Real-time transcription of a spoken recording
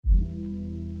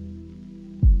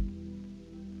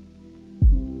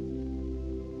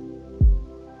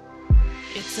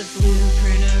It's a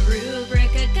blueprint, a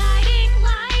rubric, a guiding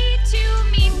light to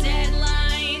meet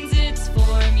deadlines. It's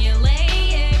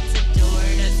formulaic to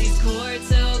Dorothy's court,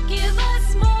 so give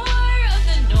us more of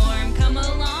the norm. Come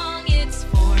along, it's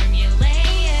formulaic.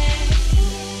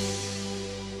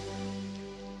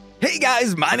 Hey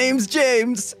guys, my name's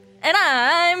James. And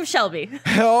I'm Shelby.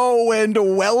 Oh, and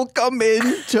welcome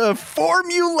into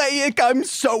Formulaic. I'm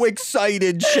so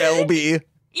excited, Shelby.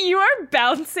 You are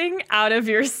bouncing out of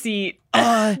your seat.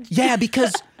 Yeah,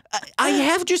 because I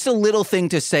have just a little thing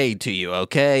to say to you,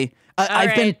 okay?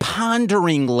 I've been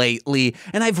pondering lately,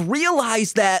 and I've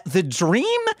realized that the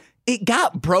dream, it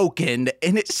got broken,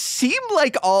 and it seemed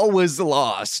like all was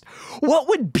lost. What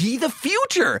would be the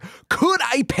future? Could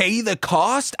I pay the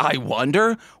cost? I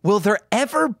wonder. Will there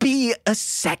ever be a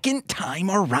second time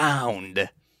around?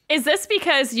 Is this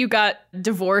because you got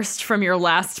divorced from your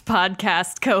last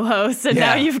podcast co-host and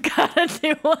now you've got a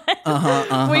new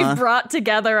one? We've brought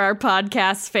together our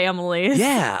podcast families.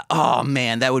 Yeah. Oh,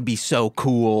 man, that would be so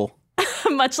cool.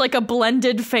 Much like a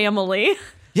blended family.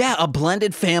 Yeah, a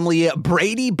blended family,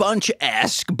 Brady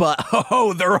Bunch-esque, but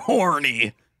they're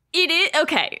horny. It is.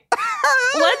 Okay.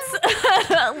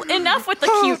 Let's enough with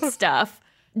the cute stuff.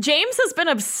 James has been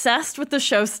obsessed with the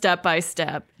show Step by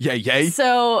Step. Yay.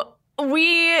 So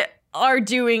we are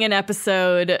doing an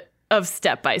episode of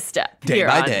Step by Step. Day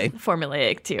by day.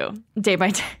 Formulaic too. Day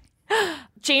by day.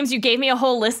 James, you gave me a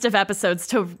whole list of episodes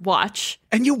to watch.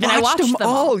 And you watched them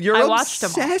all. You're obsessed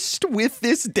obsessed with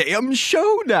this damn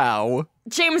show now.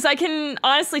 James, I can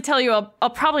honestly tell you I'll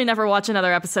probably never watch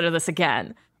another episode of this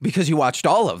again. Because you watched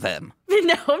all of them.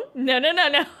 No.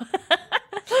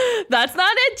 That's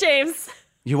not it, James.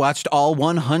 You watched all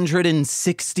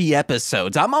 160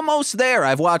 episodes. I'm almost there.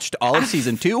 I've watched all of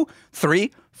season 2,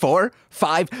 3, 4,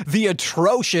 5. The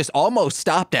atrocious almost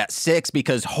stopped at 6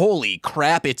 because holy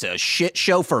crap, it's a shit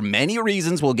show for many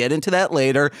reasons. We'll get into that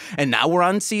later. And now we're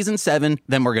on season 7.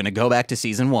 Then we're going to go back to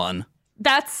season 1.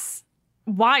 That's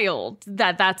wild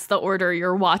that that's the order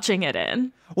you're watching it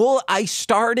in. Well, I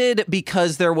started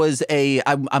because there was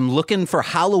I'm looking for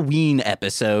Halloween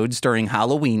episodes during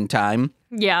Halloween time.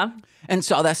 Yeah. And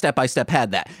saw that Step by Step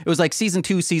had that. It was like season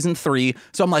 2, season 3.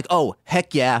 So I'm like, oh,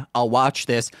 heck yeah, I'll watch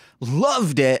this.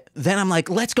 Loved it. Then I'm like,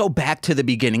 let's go back to the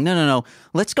beginning. No.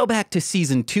 Let's go back to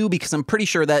season 2 because I'm pretty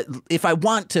sure that if I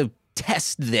want to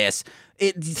test this,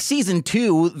 season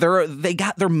 2, they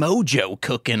got their mojo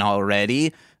cooking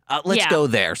already. Let's go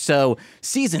there. So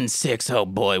season 6, oh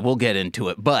boy, we'll get into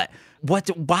it. But what's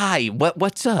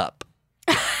up?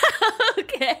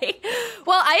 Okay.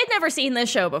 Well, I had never seen this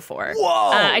show before. Whoa.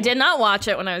 I did not watch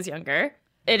it when I was younger.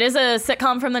 It is a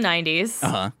sitcom from the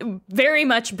 90s. Very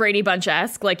much Brady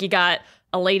Bunch-esque. Like you got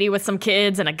a lady with some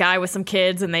kids and a guy with some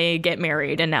kids and they get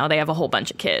married and now they have a whole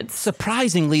bunch of kids.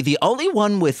 Surprisingly, the only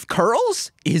one with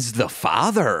curls is the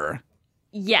father.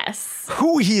 Yes.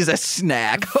 Ooh, he's a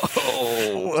snack.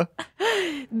 Oh.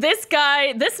 This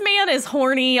man is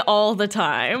horny all the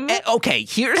time. Okay,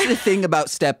 here's the thing about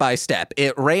Step by Step.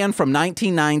 It ran from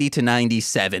 1990 to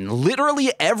 97.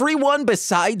 Literally everyone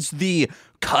besides the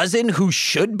cousin who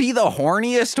should be the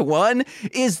horniest one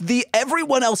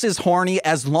everyone else is horny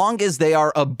as long as they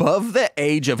are above the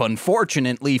age of,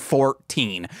 unfortunately,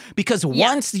 14. Because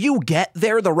once you get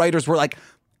there, the writers were like,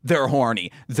 they're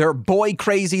horny. They're boy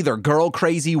crazy. They're girl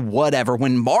crazy, whatever.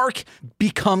 When Mark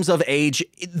becomes of age,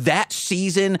 that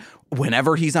season,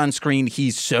 whenever he's on screen,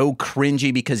 he's so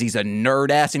cringy because he's a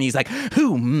nerd ass and he's like,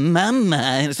 "Ooh, mama."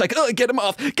 And it's like, oh, get him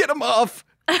off.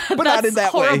 But not in that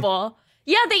horrible. way.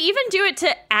 Yeah, they even do it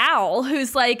to Al,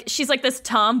 who's like, she's like this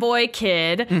tomboy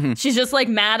kid. Mm-hmm. She's just like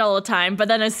mad all the time. But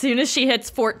then as soon as she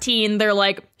hits 14,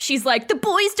 she's like, the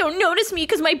boys don't notice me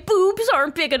because my boobs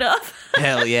aren't big enough.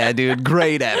 Hell yeah, dude.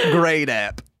 Great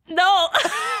app. No.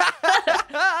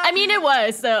 I mean, it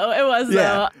was, though.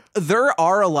 Yeah. There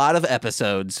are a lot of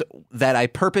episodes that I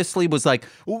purposely was like,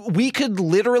 we could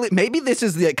literally, maybe this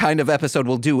is the kind of episode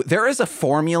we'll do. There is a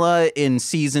formula in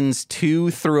seasons 2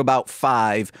 through about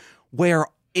 5 where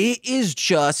it is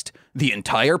just, the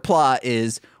entire plot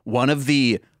is one of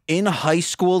the in high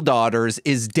school daughters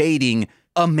is dating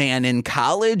a man in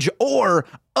college or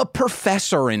a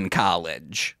professor in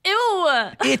college. Ew.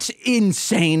 It's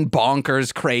insane,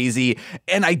 bonkers, crazy,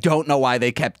 and I don't know why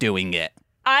they kept doing it.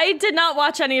 I did not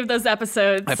watch any of those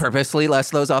episodes. I purposely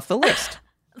left those off the list.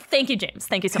 Thank you, James.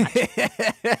 Thank you so much.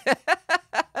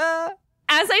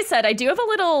 As I said, I do have a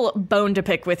little bone to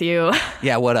pick with you.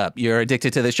 Yeah, what up? You're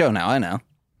addicted to the show now, I know.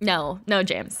 No,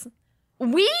 James.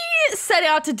 We set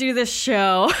out to do this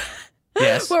show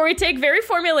Yes. where we take very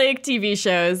formulaic TV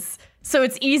shows, so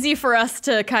it's easy for us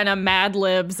to kind of Mad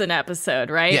Libs an episode,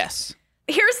 right? Yes.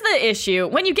 Here's the issue.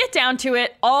 When you get down to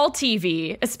it, all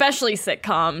TV, especially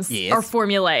sitcoms, Yes. are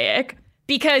formulaic.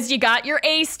 Because you got your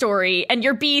A story and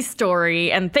your B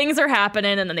story, and things are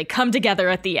happening, and then they come together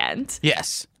at the end.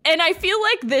 Yes. And I feel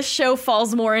like this show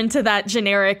falls more into that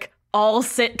generic, all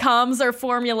sitcoms are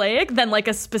formulaic than like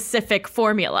a specific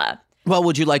formula. Well,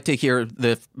 would you like to hear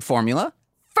the formula?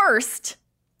 First,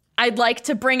 I'd like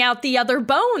to bring out the other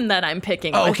bone that I'm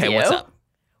picking with Okay, you. what's up?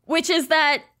 Which is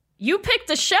that you picked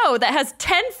a show that has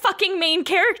 10 fucking main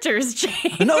characters,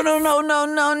 James. No.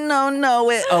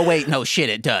 Oh, wait, no, shit,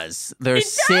 it does.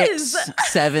 There's It does.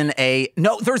 6, 7, 8.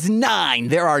 No, there's 9.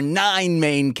 There are 9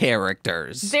 main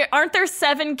characters. Aren't there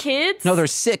 7 kids? No,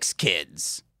 there's 6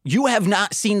 kids. You have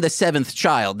not seen the 7th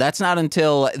child. That's not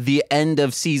until the end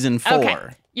of season 4. Okay,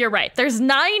 you're right. There's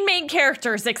 9 main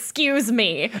characters, excuse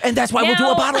me. And that's why we'll do a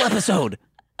Now- bottle episode.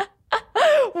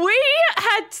 We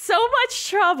had so much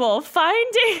trouble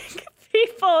finding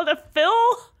people to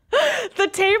fill the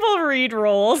table read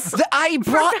roles. I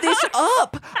brought this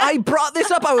up.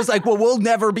 I was like, well, we'll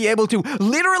never be able to.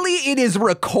 Literally, it is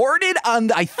recorded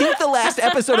on, I think, the last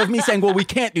episode of me saying, well, we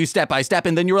can't do step by step.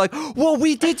 And then you were like, well,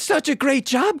 we did such a great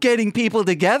job getting people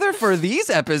together for these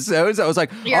episodes. I was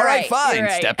like, You're all right, right, fine, you're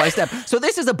right. step by step. So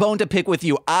this is a bone to pick with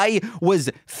you. I was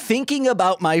thinking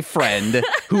about my friend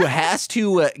who has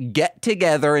to get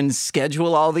together and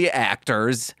schedule all the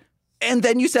actors. And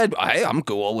then you said, hey, I'm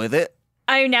cool with it.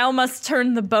 I now must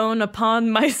turn the bone upon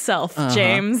myself,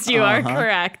 James. You are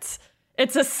correct.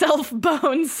 It's a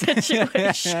self-bone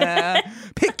situation.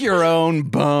 Pick your own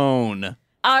bone.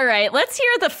 All right, let's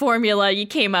hear the formula you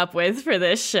came up with for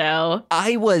this show.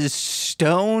 I was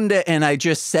stoned and I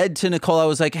just said to Nicole, I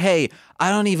was like, hey, I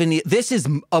don't even need, this is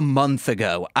a month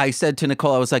ago. I said to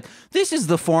Nicole, I was like, this is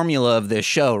the formula of this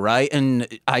show, right? And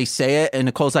I say it and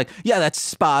Nicole's like, yeah, that's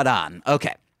spot on.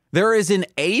 Okay. There is an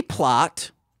A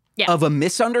plot of a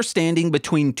misunderstanding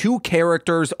between 2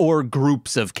 characters or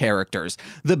groups of characters.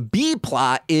 The B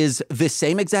plot is the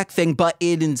same exact thing, but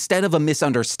instead of a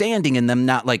misunderstanding and them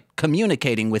not like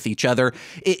communicating with each other,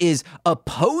 it is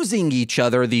opposing each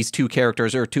other, these 2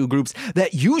 characters or 2 groups,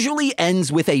 that usually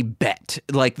ends with a bet.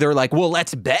 Like they're like, well,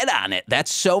 let's bet on it.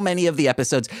 That's so many of the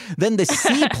episodes. Then the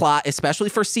C plot, especially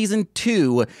for season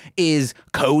 2, is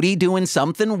Cody doing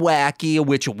something wacky,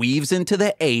 which weaves into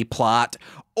the A plot,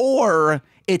 or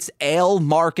it's Ale,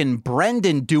 Mark, and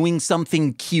Brendan doing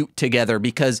something cute together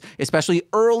because especially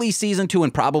early season 2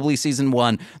 and probably season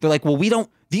 1, they're like, well,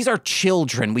 these are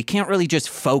children. We can't really just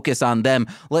focus on them.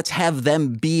 Let's have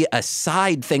them be a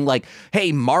side thing like,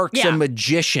 hey, Mark's a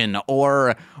magician,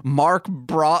 or Mark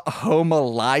brought home a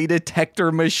lie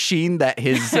detector machine that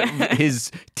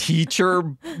his teacher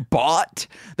bought.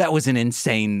 That was an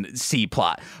insane C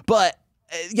plot. But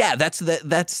yeah, that's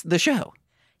the show.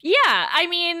 Yeah, I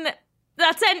mean,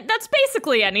 that's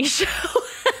basically any show.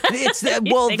 It's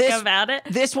about it.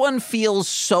 This one feels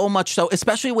so much so,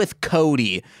 especially with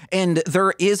Cody. And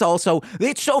there is also,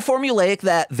 it's so formulaic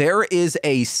that there is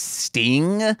a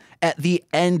sting at the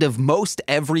end of most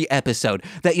every episode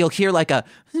that you'll hear like a,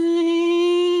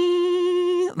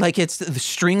 like it's the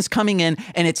strings coming in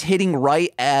and it's hitting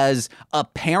right as a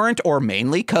parent, or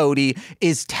mainly Cody,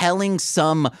 is telling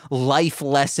some life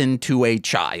lesson to a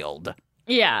child.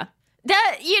 Yeah.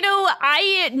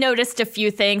 I noticed a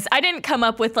few things. I didn't come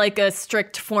up with like a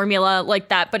strict formula like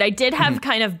that, but I did have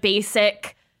kind of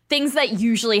basic things that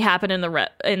usually happen in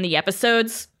the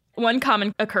episodes. One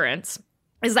common occurrence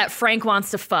is that Frank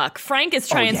wants to fuck. Frank is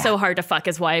trying so hard to fuck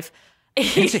his wife.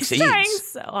 He's succeeds. trying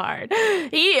so hard.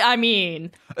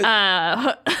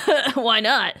 Why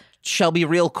not? Shelby,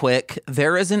 real quick,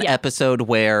 there is an episode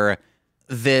where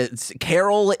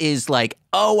Carol is like,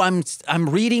 oh, I'm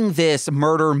reading this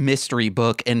murder mystery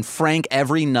book, and Frank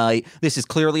every night, this is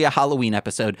clearly a Halloween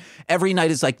episode, every night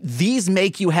is like, these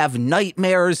make you have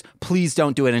nightmares, please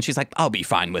don't do it. And she's like, I'll be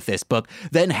fine with this book.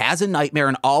 Then has a nightmare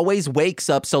and always wakes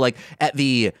up. So like at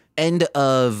the end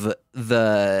of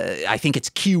I think it's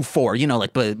Q4,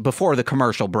 like before the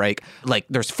commercial break, like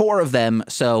there's 4 of them.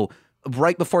 So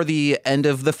right before the end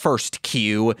of the first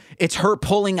cue, it's her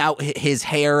pulling out his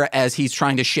hair as he's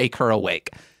trying to shake her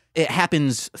awake. It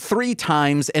happens 3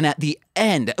 times, and at the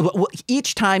end,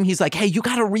 each time he's like, hey, you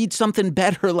got to read something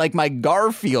better, like my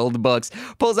Garfield books.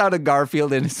 Pulls out a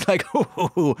Garfield, and it's like,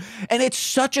 ooh. And it's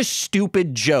such a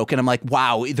stupid joke, and I'm like,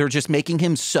 wow, they're just making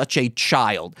him such a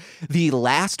child. The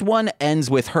last one ends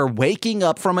with her waking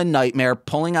up from a nightmare,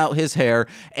 pulling out his hair,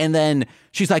 and then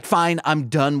she's like, fine, I'm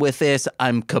done with this.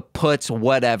 I'm kaput,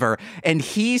 whatever. And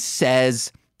he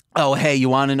says, oh, hey, you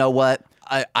want to know what?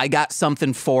 I got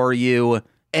something for you.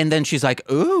 And then she's like,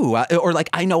 ooh, or like,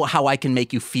 I know how I can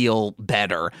make you feel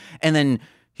better. And then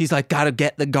he's like, gotta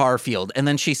get the Garfield. And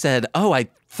then she said, oh, I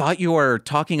thought you were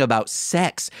talking about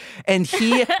sex. And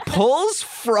he pulls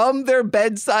from their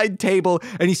bedside table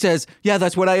and he says, yeah,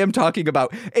 that's what I am talking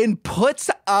about. And puts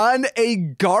on a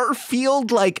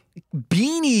Garfield like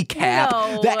beanie cap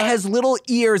that has little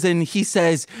ears. And he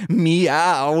says,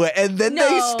 meow. And then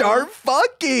they start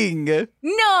fucking.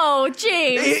 No,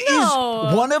 James, It is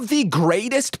one of the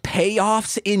greatest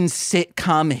payoffs in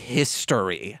sitcom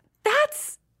history.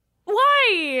 That's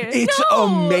why? It's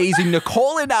amazing.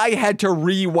 Nicole and I had to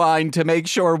rewind to make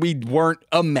sure we weren't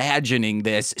imagining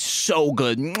this. So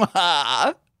good.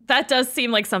 Mwah. That does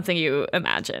seem like something you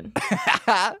imagine.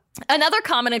 Another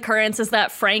common occurrence is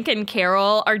that Frank and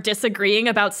Carol are disagreeing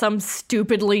about some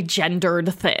stupidly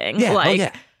gendered thing.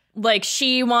 Yeah, Like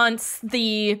she wants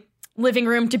the living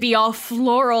room to be all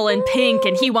floral and pink,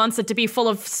 and he wants it to be full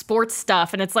of sports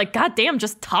stuff. And it's like, goddamn,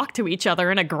 just talk to each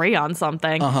other and agree on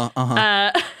something.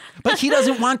 But he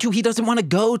doesn't want to. He doesn't want to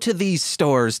go to these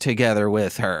stores together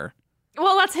with her.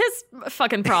 Well, that's his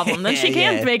fucking problem. Then she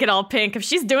can't make it all pink if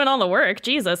she's doing all the work.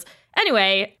 Jesus.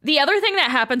 Anyway, the other thing that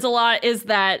happens a lot is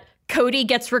that Cody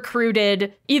gets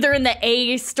recruited either in the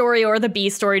A story or the B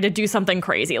story to do something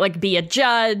crazy, like be a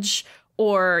judge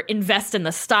or invest in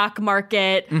the stock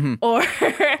market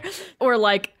or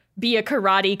like be a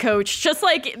karate coach, just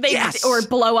like or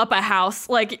blow up a house.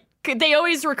 Like they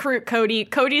always recruit Cody.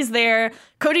 Cody's there.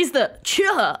 Cody's the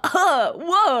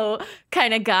whoa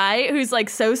kind of guy who's like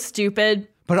so stupid,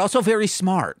 but also very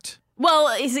smart.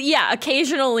 Well,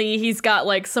 occasionally he's got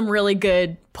like some really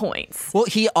good points. Well,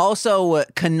 he also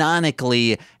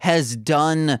canonically has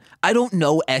done, I don't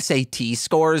know SAT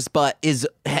scores, but is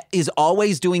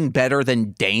always doing better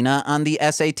than Dana on the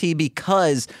SAT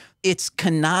because it's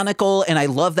canonical, and I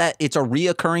love that it's a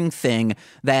reoccurring thing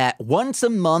that once a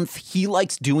month he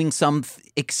likes doing some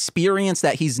experience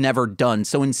that he's never done.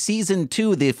 So in season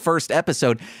 2, the first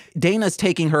episode, Dana's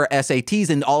taking her SATs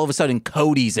and all of a sudden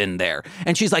Cody's in there.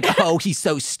 And she's like, oh, he's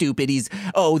so stupid. He's,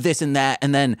 this and that.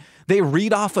 And then they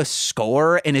read off a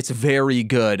score and it's very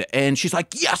good. And she's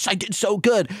like, yes, I did so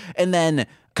good. And then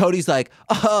Cody's like,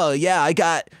 oh, yeah, I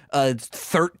got a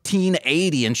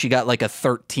 1380 and she got like a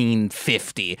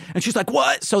 1350. And she's like,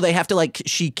 what? So they have to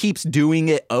she keeps doing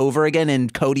it over again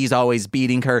and Cody's always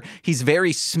beating her. He's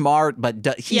very smart, but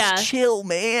he's chill,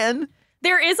 man.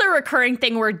 There is a recurring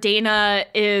thing where Dana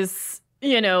is,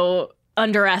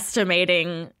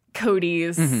 underestimating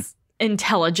Cody's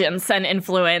intelligence and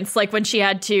influence. Like when she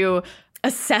had to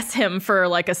assess him for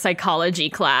like a psychology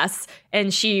class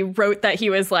and she wrote that he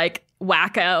was like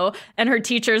wacko, and her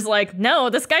teacher's like,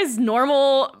 no, this guy's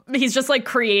normal. He's just like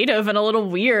creative and a little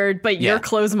weird, but you're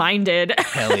close-minded.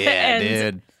 Hell yeah,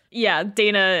 dude. Yeah,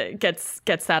 Dana gets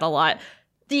that a lot.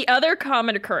 The other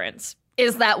common occurrence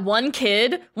is that one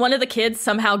of the kids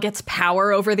somehow gets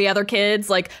power over the other kids,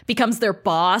 like becomes their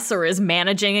boss or is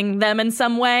managing them in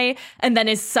some way, and then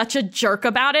is such a jerk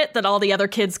about it that all the other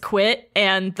kids quit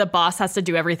and the boss has to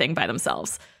do everything by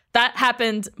themselves. That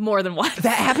happened more than once.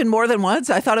 That happened more than once?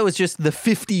 I thought it was just the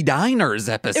 50 Diners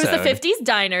episode. It was the 50s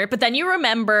Diner, but then you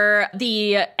remember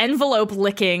the envelope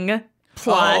licking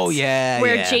plot. Oh, yeah,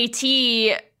 where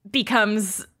JT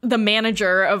becomes the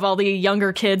manager of all the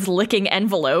younger kids licking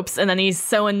envelopes, and then he's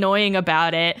so annoying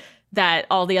about it that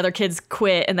all the other kids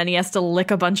quit, and then he has to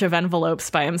lick a bunch of envelopes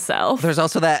by himself. There's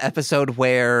also that episode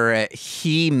where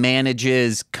he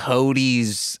manages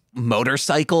Cody's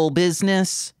motorcycle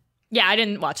business. Yeah, I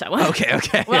didn't watch that one. Okay.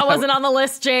 Well, that wasn't on the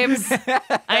list, James.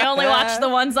 I only watched the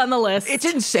ones on the list. It's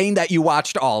insane that you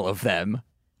watched all of them.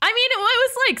 I mean, it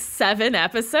was like 7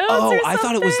 episodes or something. I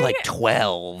thought it was like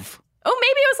 12. Oh,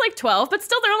 maybe it was like 12, but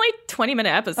still, they're only 20-minute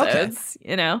episodes.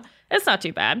 Okay. It's not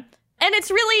too bad. And it's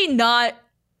really not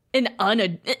an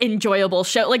unenjoyable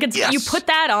show. Like, you put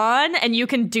that on and you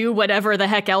can do whatever the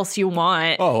heck else you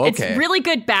want. Oh, okay. It's really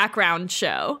good background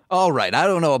show. All right. I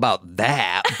don't know about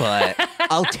that, but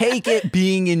I'll take it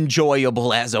being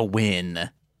enjoyable as a win.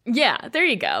 Yeah, there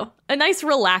you go. A nice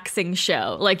relaxing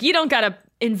show. Like, you don't gotta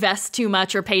invest too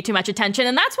much or pay too much attention.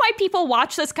 And that's why people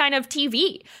watch this kind of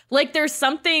TV. Like, there's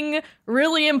something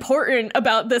really important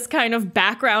about this kind of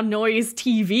background noise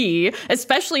TV,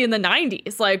 especially in the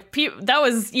 90s. Like, that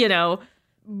was,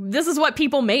 this is what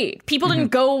people made. People didn't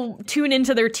go tune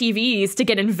into their TVs to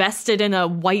get invested in a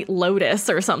White Lotus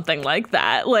or something like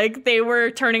that. Like, they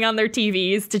were turning on their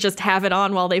TVs to just have it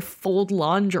on while they fold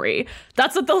laundry.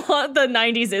 That's what the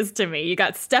 90s is to me. You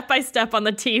got Step by Step on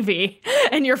the TV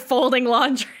and you're folding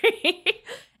laundry.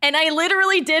 And I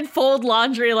literally did fold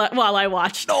laundry while I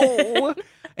watched it.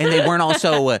 And they weren't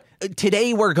also,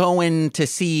 today we're going to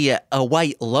see a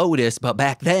White Lotus, but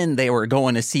back then they were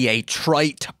going to see a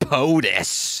Trite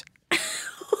POTUS.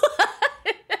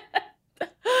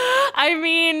 I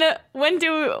mean,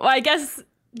 I guess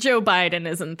Joe Biden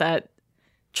isn't that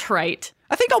trite.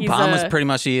 I think Obama's pretty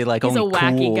much the he's only a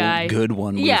wacky cool, guy. good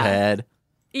one we've Yeah. had.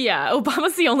 Yeah,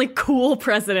 Obama's the only cool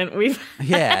president we've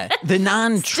Yeah, the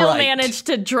non-trite. still managed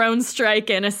to drone strike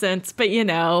innocents, but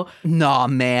Nah,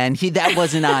 man, that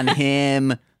wasn't on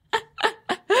him.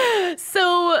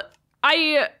 So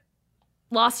I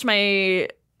lost my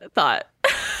thought.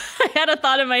 I had a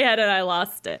thought in my head and I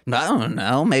lost it. I don't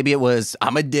know. Maybe it was,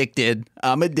 I'm addicted.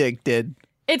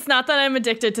 It's not that I'm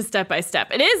addicted to Step by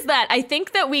Step. It is that I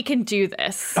think that we can do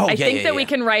this. Oh, I yeah, think yeah, that we yeah.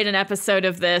 can write an episode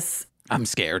of this. I'm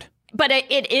scared. But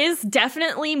it is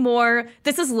definitely more,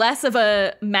 this is less of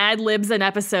a Mad Libs an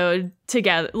episode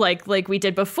together, like we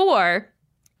did before.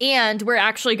 And we're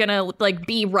actually going to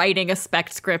be writing a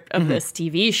spec script of this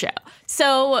TV show.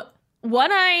 So what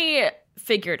I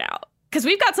figured out, because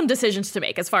we've got some decisions to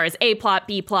make as far as A plot,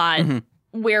 B plot,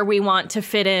 where we want to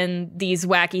fit in these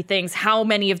wacky things. How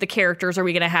many of the characters are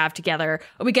we going to have together?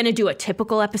 Are we going to do a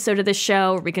typical episode of this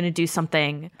show? Are we going to do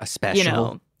something, A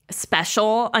special.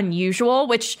 special, unusual,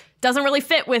 which doesn't really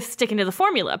fit with sticking to the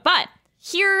formula. But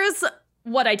here's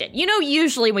what I did.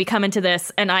 Usually we come into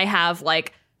this and I have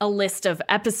a list of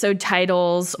episode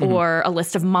titles or a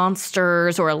list of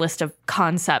monsters or a list of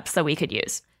concepts that we could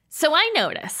use. So I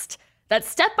noticed that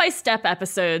step-by-step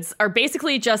episodes are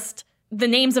basically just, the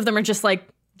names of them are just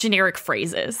generic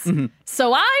phrases.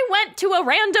 So I went to a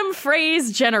random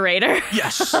phrase generator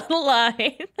Yes.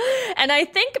 online. And I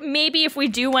think maybe if we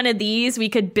do one of these, we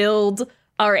could build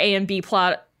our A and B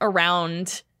plot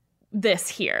around this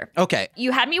here. Okay.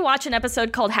 You had me watch an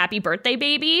episode called Happy Birthday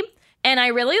Baby. And I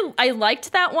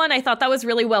liked that one. I thought that was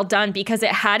really well done because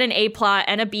it had an A plot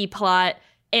and a B plot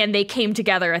and they came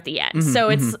together at the end. So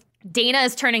it's Dana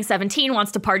is turning 17,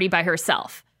 wants to party by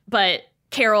herself. But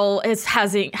Carol is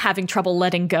having trouble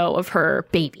letting go of her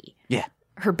baby. Yeah.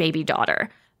 Her baby daughter.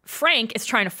 Frank is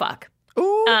trying to fuck.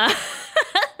 Ooh.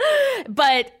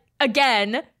 But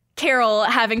again, Carol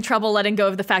having trouble letting go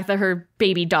of the fact that her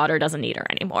baby daughter doesn't need her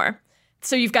anymore.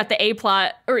 So you've got the A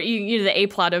plot, or the A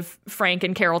plot of Frank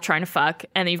and Carol trying to fuck,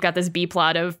 and then you've got this B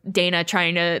plot of Dana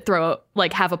trying to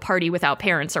have a party without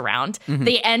parents around.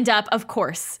 They end up, of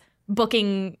course,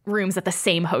 booking rooms at the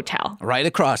same hotel. Right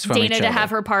across from each Dana other. to have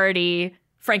her party,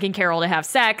 Frank and Carol to have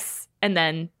sex, and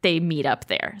then they meet up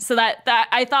there. So that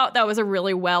I thought that was a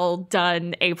really well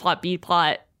done A plot, B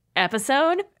plot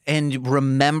episode. And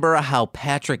remember how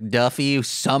Patrick Duffy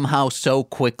somehow so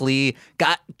quickly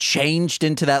got changed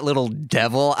into that little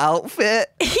devil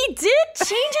outfit? He did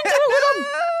change into a little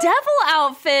devil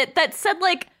outfit that said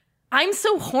I'm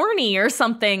so horny or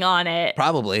something on it.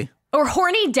 Probably. Or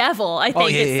horny devil, I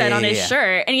think it said on his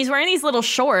shirt. And he's wearing these little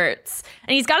shorts.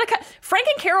 And he's got Frank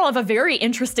and Carol have a very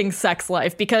interesting sex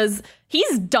life because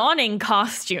he's donning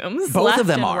costumes Both left of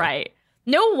them and are. right.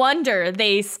 No wonder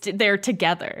they're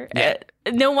together. Yeah.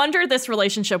 No wonder this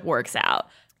relationship works out.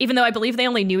 Even though I believe they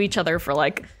only knew each other for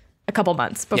a couple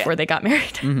months before they got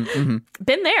married.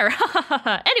 Been there.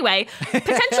 Anyway,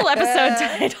 potential episode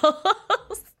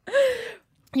titles.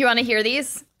 You want to hear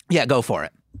these? Yeah, go for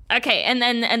it. Okay, and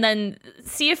then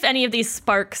see if any of these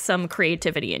spark some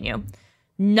creativity in you.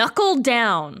 Knuckle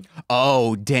down.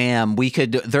 Oh, damn.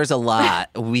 There's a lot.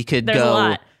 We could There's go. a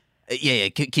lot. Yeah,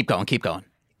 keep going.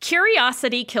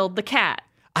 Curiosity killed the cat.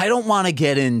 I don't want to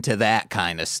get into that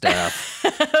kind of stuff.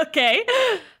 Okay.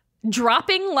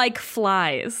 Dropping like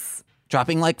flies.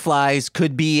 Dropping like flies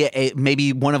could be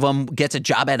maybe one of them gets a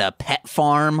job at a pet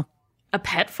farm. A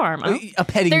pet farm. Oh. A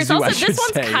petting There's zoo, also I should this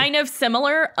one's say. kind of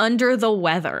similar. Under the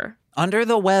weather. Under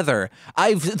the weather.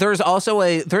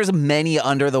 There's many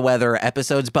under the weather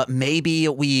episodes, but maybe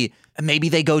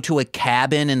they go to a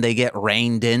cabin and they get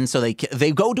reined in, so they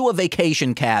go to a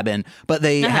vacation cabin, but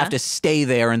they have to stay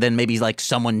there, and then maybe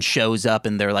someone shows up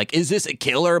and they're like, "Is this a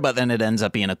killer?" But then it ends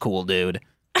up being a cool dude.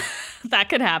 That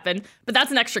could happen, but that's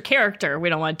an extra character we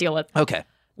don't want to deal with. Okay.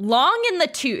 Long in the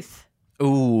tooth.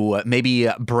 Ooh, maybe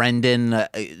Brendan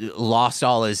lost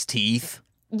all his teeth.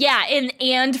 Yeah,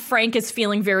 and Frank is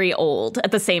feeling very old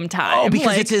at the same time. Oh,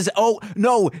 because it's his. Oh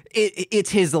no, it's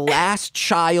his last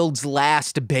child's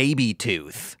last baby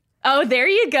tooth. Oh, there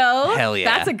you go. Hell yeah.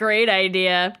 That's a great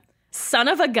idea. Son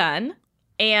of a gun.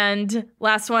 And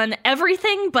last one,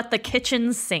 everything but the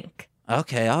kitchen sink.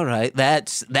 Okay, all right.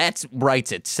 That's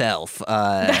writes itself.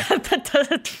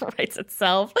 That writes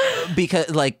itself.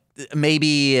 Because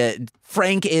maybe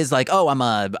Frank is I'm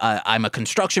a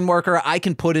construction worker. I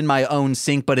can put in my own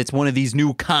sink, but it's one of these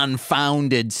new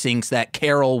confounded sinks that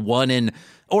Carol won in.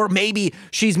 Or maybe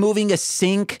she's moving a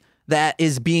sink that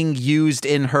is being used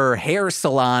in her hair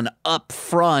salon up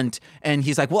front. And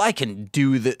he's like, well, I can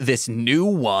do this new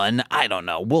one. I don't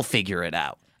know. We'll figure it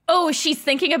out. Oh, she's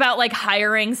thinking about like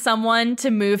hiring someone to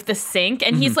move the sink.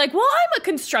 And he's like, well, I'm a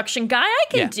construction guy. I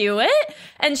can do it.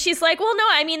 And she's like, well, no,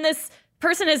 I mean, this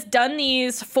person has done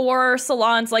these for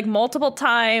salons like multiple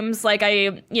times. Like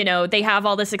they have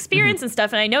all this experience and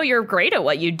stuff. And I know you're great at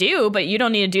what you do, but you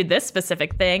don't need to do this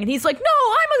specific thing. And he's like,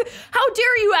 no, how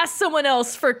dare you ask someone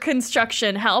else for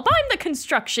construction help? I'm the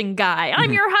construction guy.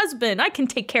 I'm your husband. I can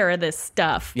take care of this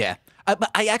stuff. Yeah. But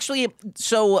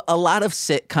so a lot of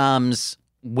sitcoms,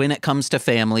 when it comes to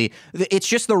family, it's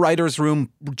just the writer's room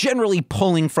generally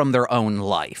pulling from their own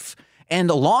life.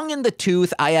 And Long in the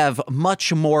Tooth, I have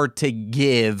much more to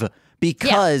give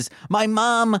because my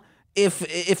mom,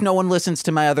 if no one listens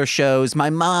to my other shows,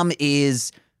 my mom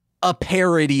is a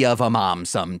parody of a mom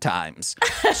sometimes.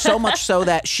 So much so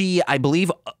that she, I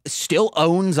believe, still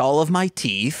owns all of my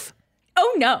teeth.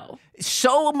 Oh, no.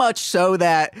 So much so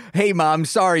that, hey, Mom,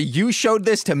 sorry, you showed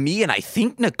this to me and I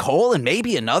think Nicole and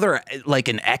maybe another, like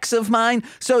an ex of mine.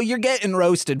 So you're getting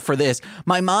roasted for this.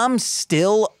 My mom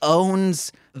still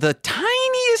owns the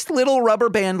tiniest little rubber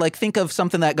band, like think of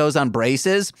something that goes on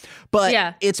braces,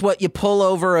 but it's what you pull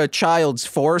over a child's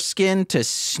foreskin to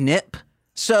snip.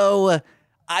 So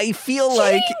I feel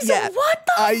like, what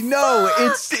the I know,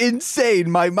 fuck? it's insane.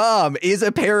 My mom is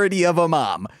a parody of a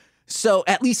mom. So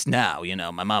at least now,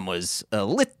 my mom was a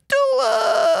little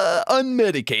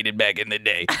unmedicated back in the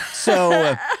day.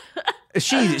 So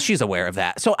she's aware of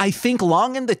that. So I think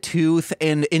Long in the Tooth,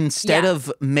 and instead of,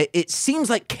 it seems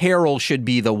like Carol should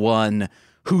be the one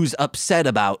who's upset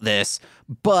about this,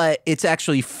 but it's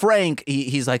actually Frank.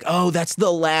 He's like, oh, that's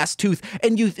the last tooth.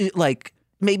 And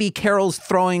maybe Carol's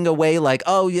throwing away like,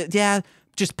 oh, yeah,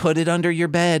 just put it under your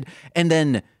bed. And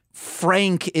then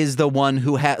Frank is the one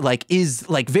who is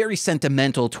very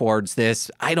sentimental towards this.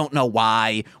 I don't know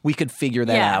why. We could figure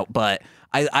that out, but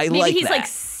I like that. Maybe he's like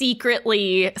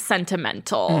secretly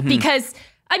sentimental because,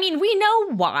 I mean, we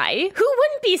know why. Who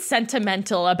wouldn't be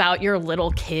sentimental about your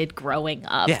little kid growing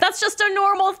up? Yeah. That's just a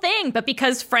normal thing. But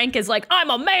because Frank is like, I'm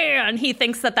a man, he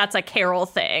thinks that that's a Carol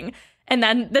thing. And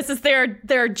then this is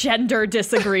their gender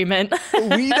disagreement.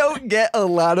 We don't get a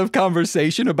lot of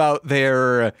conversation about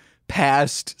their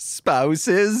past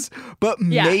spouses, but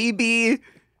maybe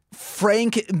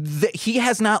Frank, he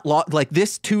has not lost,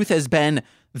 this tooth has been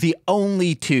the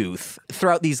only tooth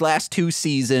throughout these last 2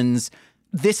 seasons.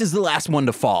 This is the last one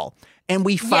to fall. And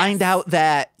we find out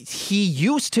that he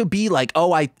used to be like,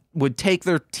 oh, I would take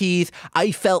their teeth.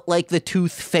 I felt like the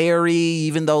tooth fairy,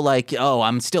 even though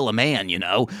I'm still a man,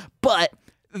 But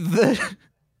the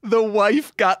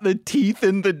wife got the teeth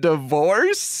in the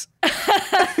divorce.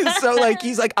 So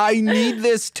he's like, I need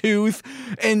this tooth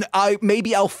and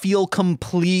maybe I'll feel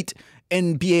complete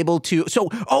and be able to.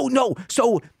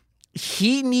 So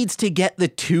he needs to get the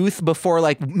tooth before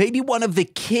maybe one of the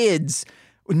kids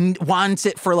wants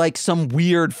it for some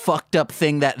weird fucked up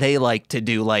thing that they like to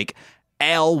do. Like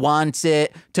Al wants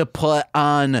it to put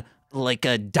on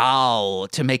a doll,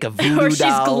 to make a voodoo doll. Or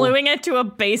she's gluing it to a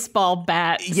baseball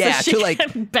bat so she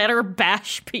can better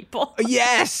bash people.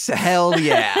 Yes, hell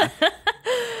yeah.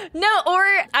 No, or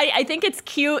I think it's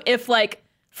cute if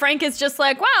Frank is just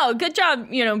like, wow, good job,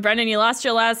 Brendan, you lost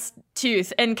your last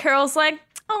tooth. And Carol's like,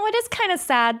 oh, it is kind of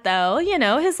sad though.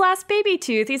 His last baby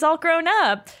tooth, he's all grown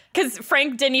up. Because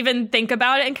Frank didn't even think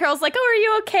about it. And Carol's like, oh, are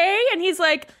you okay? And he's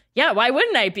like, yeah, why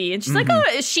wouldn't I be? And she's like,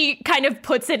 oh, she kind of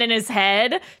puts it in his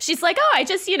head. She's like, oh, I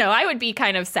just, I would be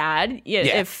kind of sad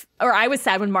or I was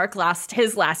sad when Mark lost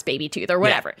his last baby tooth or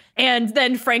whatever. Yeah. And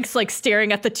then Frank's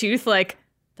staring at the tooth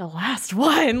the last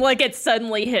one. It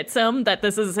suddenly hits him that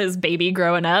this is his baby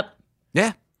growing up.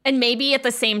 Yeah. And maybe at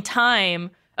the same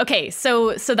time, okay,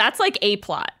 so that's A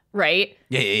plot, right?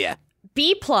 Yeah.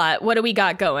 B plot, what do we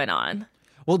got going on?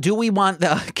 Well, do we want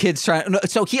the kids trying?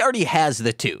 So he already has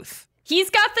the tooth. He's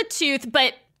got the tooth,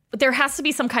 but there has to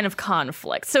be some kind of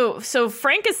conflict. So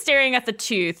Frank is staring at the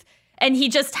tooth, and he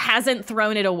just hasn't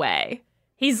thrown it away.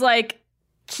 He's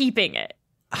keeping it.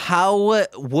 How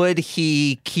would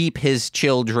he keep his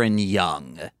children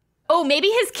young? Oh,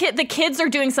 maybe the kids are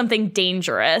doing something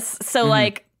dangerous. So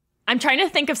I'm trying to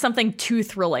think of something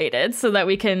tooth related so that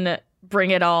we can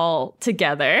bring it all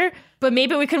together. But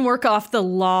maybe we can work off the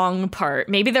long part.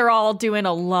 Maybe they're all doing a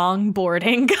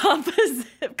longboarding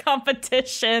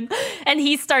competition. And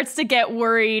he starts to get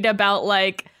worried about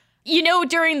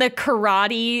during the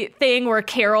karate thing where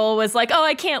Carol was like, oh,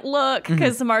 I can't look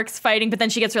because Mark's fighting. But then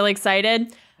she gets really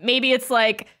excited. Maybe it's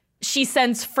she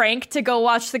sends Frank to go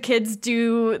watch the kids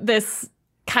do this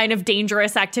kind of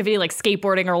dangerous activity like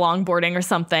skateboarding or longboarding or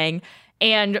something.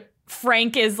 And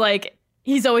Frank is like,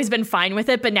 he's always been fine with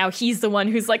it, but now he's the one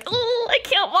who's like, oh, I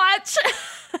can't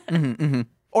watch.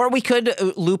 Or we could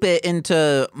loop it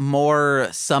into more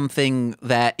something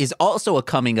that is also a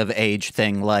coming of age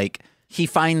thing. Like he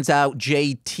finds out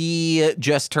JT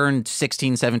just turned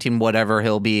 16, 17, whatever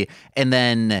he'll be. And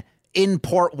then in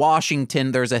Port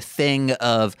Washington, there's a thing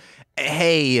of,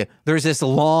 hey, there's this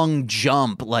long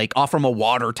jump, like off from a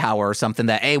water tower or something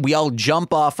that, hey, we all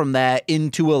jump off from that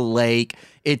into a lake.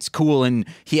 It's cool. And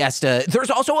he has to,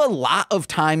 there's also a lot of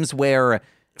times where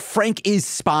Frank is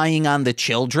spying on the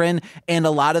children, and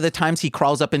a lot of the times he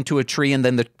crawls up into a tree and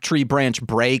then the tree branch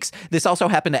breaks. This also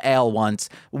happened to Al once,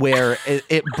 where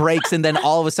it breaks and then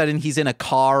all of a sudden he's in a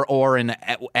car, or in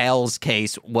Al's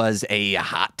case was a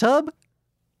hot tub.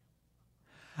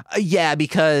 Yeah,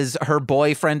 because her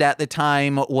boyfriend at the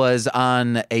time was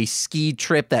on a ski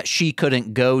trip that she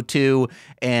couldn't go to,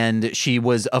 and she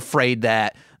was afraid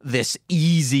that this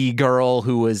easy girl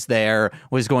who was there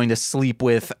was going to sleep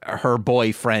with her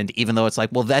boyfriend, even though it's like,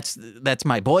 well, that's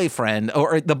my boyfriend.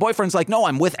 Or the boyfriend's like, no,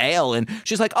 I'm with Al. And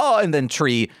she's like, oh, and then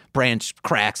tree branch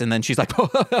cracks. And then she's like,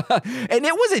 and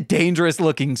it was a dangerous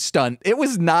looking stunt. It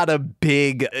was not a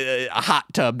big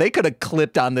hot tub. They could have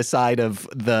clipped on the side of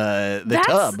the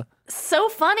tub. So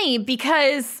funny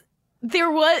because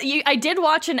I did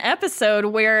watch an episode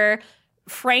where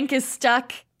Frank is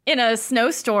stuck in a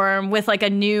snowstorm with like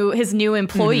his new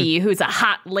employee who's a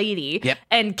hot lady. Yep.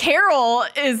 And Carol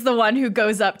is the one who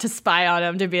goes up to spy on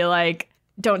him to be like,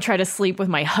 don't try to sleep with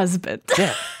my husband.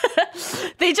 Yeah.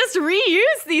 They just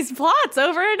reuse these plots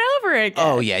over and over again.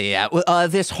 Oh, yeah.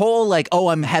 This whole like, oh,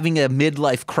 I'm having a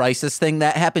midlife crisis thing,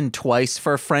 that happened twice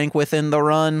for Frank within the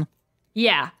run.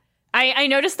 Yeah. I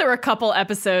noticed there were a couple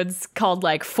episodes called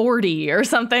like 40 or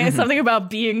something, something about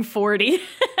being 40.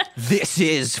 This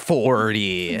is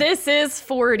 40. This is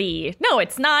 40. No,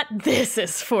 it's not. This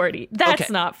is 40. That's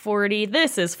Okay. not 40.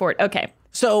 This is 40. Okay.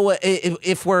 So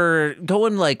if we're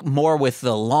going like more with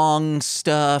the long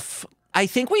stuff, I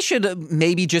think we should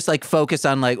maybe just like focus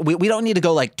on like, we don't need to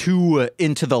go like too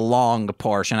into the long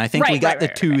portion. I think we got the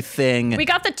two thing. We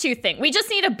got the two thing. We just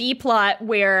need a B plot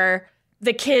where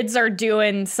the kids are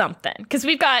doing something. Because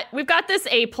we've got this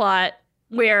A plot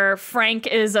where Frank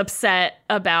is upset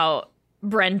about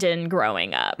Brendan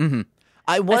growing up. Mm-hmm.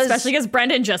 Especially because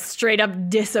Brendan just straight up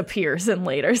disappears in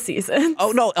later seasons.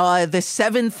 Oh no, the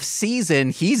 7th season,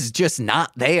 he's just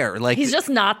not there. Like he's just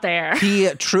not there.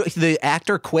 The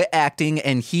actor quit acting,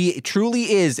 and he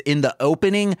truly is in the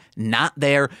opening not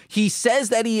there. He says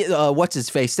that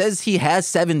says he has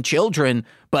 7 children,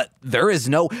 but there is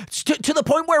no, to the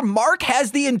point where Mark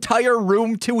has the entire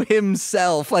room to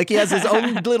himself. Like he has his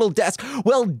own little desk.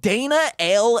 Well, Dana,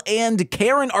 Al, and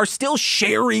Karen are still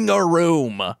sharing a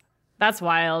room. That's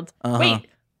wild. Wait,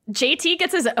 JT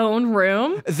gets his own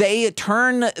room? They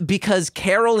turn, because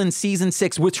Carol in season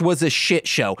 6, which was a shit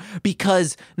show,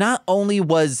 because not only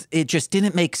was it just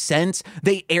didn't make sense,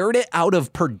 they aired it out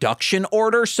of production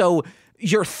order. So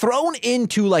you're thrown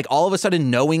into like all of a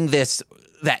sudden knowing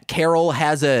that Carol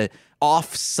has a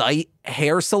off-site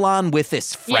hair salon with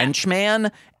this French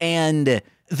man, and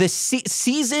the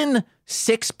season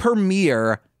 6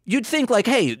 premiere, you'd think like,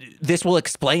 hey, this will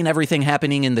explain everything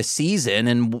happening in the season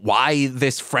and why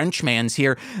this French man's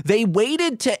here. They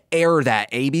waited to air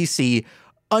that, ABC,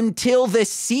 until the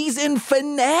season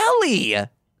finale.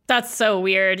 That's so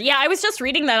weird. Yeah, I was just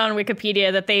reading that on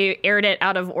Wikipedia that they aired it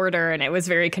out of order, and it was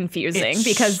very confusing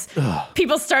because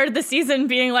people started the season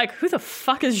being like, who the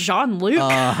fuck is Jean-Luc?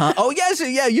 Oh, yes,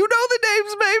 yeah, you know the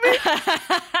names,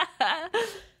 baby.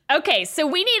 Okay, so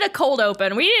we need a cold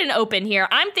open. We need an open here.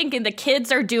 I'm thinking the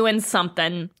kids are doing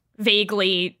something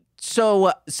vaguely.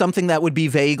 So something that would be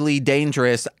vaguely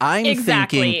dangerous. I'm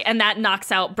thinking, and that knocks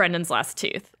out Brendan's last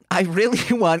tooth. I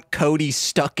really want Cody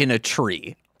stuck in a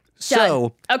tree. Done.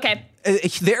 So okay,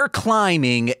 they're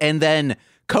climbing, and then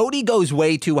Cody goes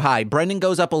way too high. Brendan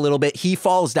goes up a little bit. He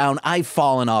falls down. I've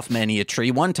fallen off many a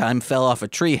tree. One time fell off a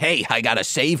tree. Hey, I got a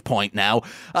save point now.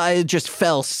 I just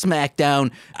fell smack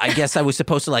down. I guess I was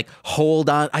supposed to like hold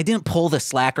on. I didn't pull the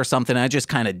slack or something. I just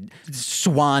kind of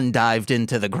swan dived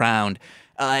into the ground.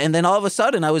 And then all of a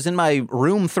sudden I was in my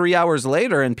room 3 hours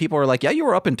later, and people were like, yeah, you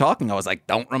were up and talking. I was like,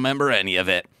 don't remember any of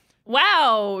it.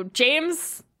 Wow,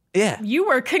 James. Yeah. You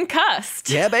were concussed.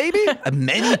 Yeah, baby.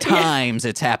 Many times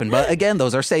it's happened. But again,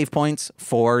 those are save points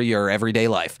for your everyday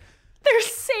life. They're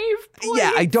save points.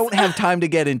 Yeah, I don't have time to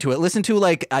get into it. Listen to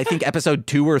like, I think episode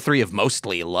 2 or 3 of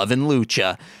Mostly Love and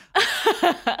Lucha.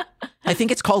 I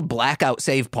think it's called Blackout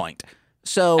Save Point.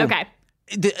 So, okay.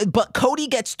 But Cody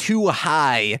gets too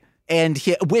high, and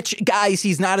which, guys,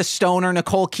 he's not a stoner.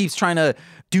 Nicole keeps trying to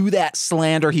do that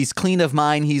slander. He's clean of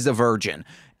mind. He's a virgin.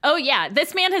 Oh, yeah.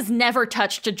 This man has never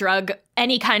touched a drug,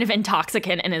 any kind of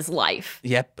intoxicant in his life.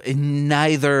 Yep.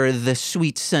 Neither the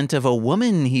sweet scent of a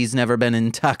woman he's never been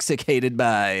intoxicated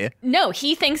by. No,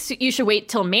 he thinks you should wait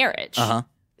till marriage. Uh-huh.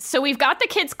 So we've got the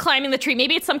kids climbing the tree.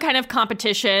 Maybe it's some kind of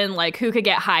competition, like who could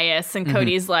get highest. And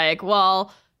Cody's like,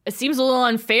 well, it seems a little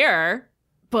unfair,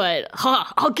 but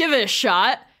I'll give it a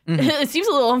shot. It seems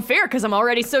a little unfair because I'm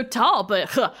already so tall, but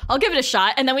I'll give it a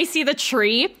shot. And then we see the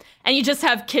tree. And you just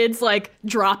have kids, like,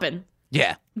 dropping.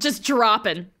 Yeah. Just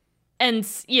dropping. And,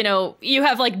 you know, you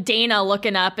have, like, Dana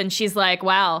looking up, and she's like,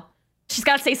 wow. She's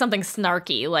got to say something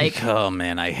snarky. Like, oh,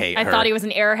 man, I hate her. I thought he was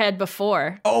an airhead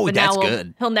before. Oh, but that's now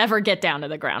good. He'll never get down to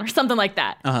the ground or something like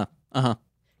that. Uh-huh.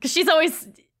 Because she's always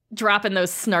dropping those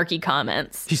snarky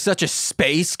comments. He's such a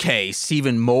space case,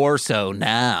 even more so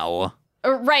now.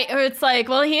 Right. Or it's like,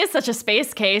 well, he is such a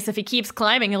space case. If he keeps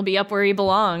climbing, he'll be up where he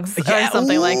belongs. Yeah. Or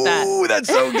something like that. Ooh, that's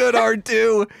so good,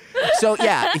 R2. So,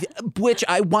 yeah, which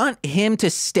I want him to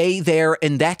stay there,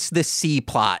 and that's the C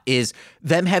plot, is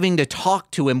them having to talk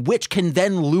to him, which can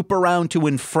then loop around to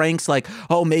when Frank's like,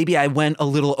 oh, maybe I went a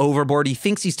little overboard. He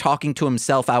thinks he's talking to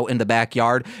himself out in the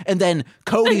backyard. And then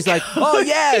Cody's like, oh,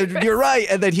 yeah, you're right.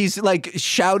 And then he's like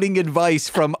shouting advice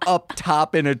from up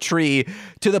top in a tree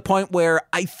to the point where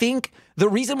I think the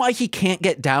reason why he can't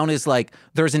get down is like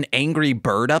there's an angry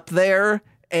bird up there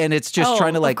and it's just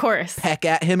trying to like peck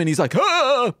at him and he's like,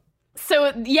 ah!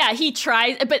 So yeah, he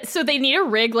tries, but so they need to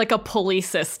rig like a pulley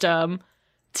system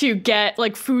to get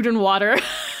like food and water.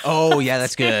 Oh yeah,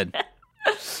 that's good.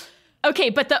 Okay,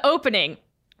 but the opening,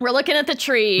 we're looking at the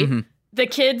tree. Mm-hmm. The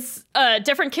kids,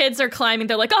 different kids are climbing.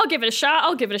 They're like, I'll give it a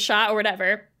shot or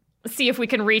whatever. See if we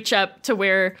can reach up to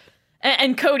where,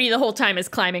 and Cody the whole time is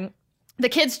climbing. The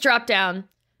kids drop down.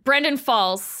 Brendan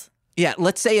falls. Yeah,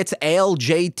 let's say it's Al,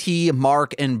 JT,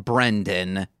 Mark, and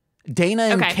Brendan. Dana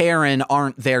and Karen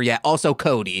aren't there yet. Also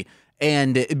Cody.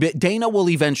 And Dana will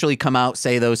eventually come out,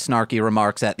 say those snarky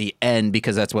remarks at the end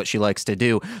because that's what she likes to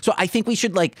do. So I think we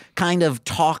should like kind of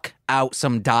talk out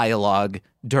some dialogue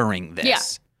during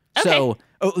this. Yeah. Okay. So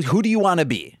who do you want to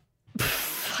be? I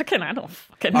don't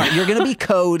fucking know. All right, you're going to be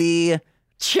Cody,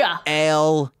 Cha.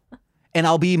 Al, and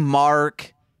I'll be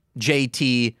Mark,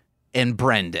 JT, and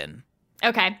Brendan.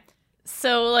 Okay.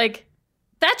 So, like,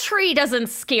 that tree doesn't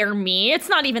scare me. It's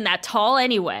not even that tall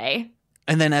anyway.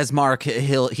 And then as Mark,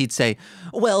 he'd say,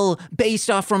 well, based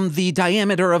off from the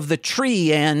diameter of the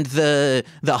tree and the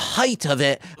height of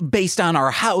it, based on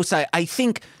our house, I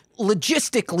think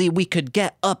logistically we could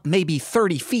get up maybe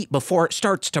 30 feet before it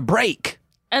starts to break.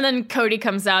 And then Cody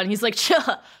comes out and he's like,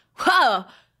 wow,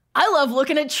 I love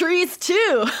looking at trees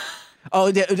too.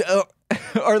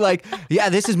 Or like, yeah,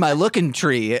 this is my looking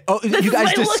tree. Oh, you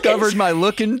guys discovered my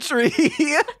looking tree.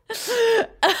 This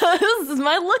is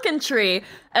my looking tree.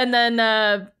 And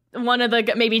then one of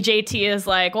the, maybe JT is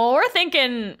like, well, we're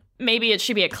thinking maybe it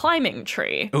should be a climbing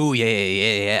tree. Oh,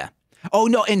 yeah. Oh,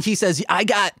 no. And he says, I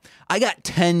got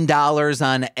 $10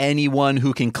 on anyone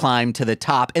who can climb to the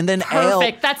top. And then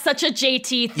Perfect. That's such a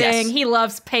JT thing. Yes. He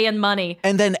loves paying money.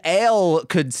 And then Al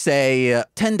could say,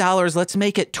 $10, let's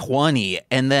make it 20.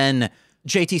 And then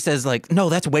JT says, like, no,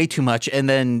 that's way too much. And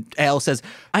then Al says,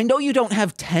 I know you don't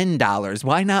have $10.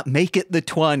 Why not make it the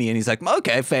 20? And he's like,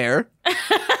 okay, fair.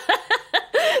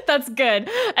 That's good.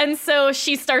 And so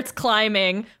she starts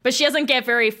climbing, but she doesn't get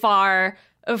very far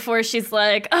before she's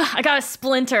like, I got a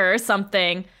splinter or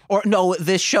something. Or no,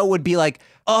 this show would be like,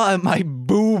 oh, my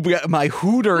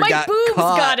hooter got boobs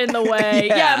caught. got in the way.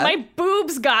 Yeah. My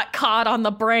boobs got caught on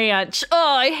the branch.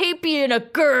 Oh, I hate being a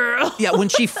girl. Yeah, when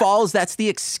she falls, that's the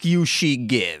excuse she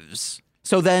gives.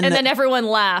 So then, and then everyone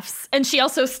laughs, and she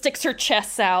also sticks her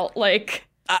chest out like.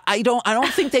 I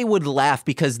don't think they would laugh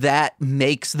because that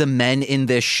makes the men in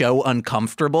this show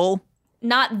uncomfortable.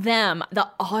 Not them. The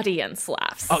audience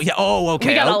laughs. Oh, yeah. Oh, okay.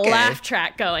 We got a laugh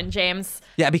track going, James.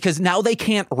 Yeah, because now they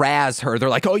can't razz her. They're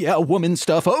like, oh, yeah, woman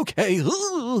stuff. Okay.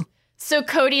 Ooh. So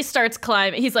Cody starts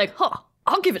climbing. He's like,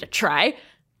 I'll give it a try.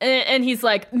 And he's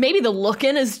like, maybe the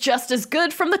look-in is just as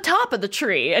good from the top of the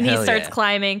tree. And he starts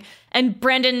climbing. And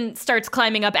Brendan starts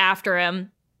climbing up after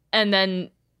him. And then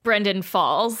Brendan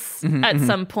falls at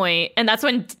some point. And that's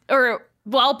when,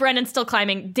 while Brendan's still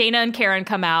climbing, Dana and Karen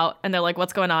come out and they're like,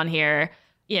 what's going on here?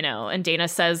 You know, and Dana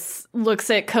looks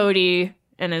at Cody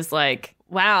and is like,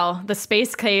 wow, the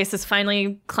space case is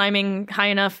finally climbing high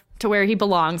enough to where he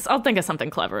belongs. I'll think of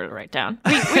something clever to write down.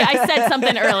 I said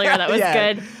something earlier that was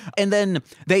good. And then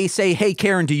they say, hey,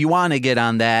 Karen, do you want to get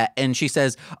on that? And she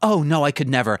says, oh, no, I could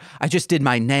never. I just did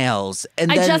my nails.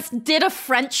 And I just did a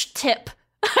French tip.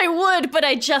 I would, but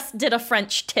I just did a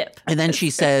French tip. And then she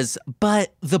says,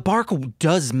 but the bark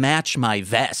does match my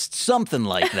vest. Something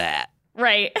like that.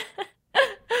 Right.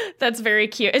 That's very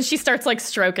cute. And she starts like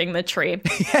stroking the tree.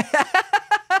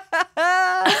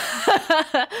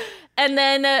 And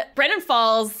then Brendan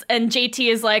falls and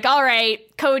JT is like, all right,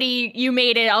 Cody, you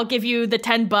made it. I'll give you the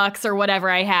 $10 or whatever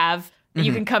I have.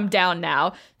 You can come down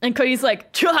now. And Cody's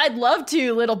like, I'd love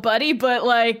to, little buddy, but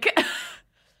like,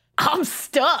 I'm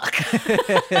stuck.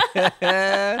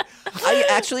 I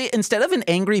actually, instead of an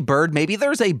angry bird, maybe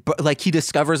there's he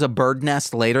discovers a bird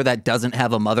nest later that doesn't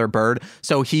have a mother bird.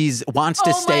 So he's wants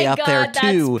to stay up there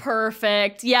too. That's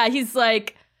perfect. Yeah, he's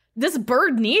like, this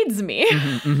bird needs me.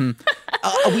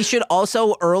 We should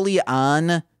also early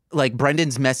on, like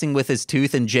Brendan's messing with his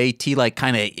tooth and JT like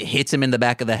kind of hits him in the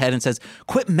back of the head and says,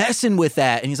 quit messing with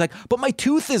that. And he's like, but my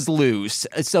tooth is loose.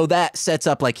 So that sets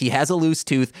up like he has a loose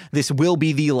tooth. This will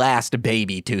be the last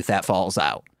baby tooth that falls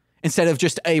out instead of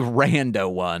just a rando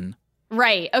one.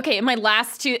 Right. Okay. My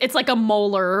last tooth, it's like a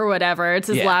molar or whatever. It's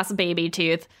his last baby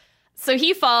tooth. So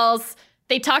he falls.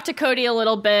 They talk to Cody a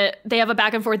little bit. They have a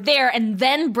back and forth there. And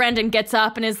then Brendan gets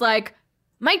up and is like,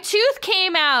 my tooth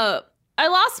came out. I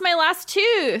lost my last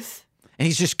tooth. And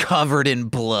he's just covered in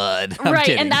blood.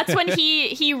 Right. And that's when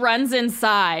he runs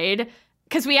inside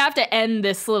because we have to end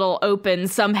this little open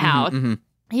somehow.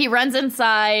 He runs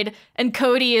inside and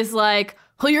Cody is like,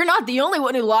 well, you're not the only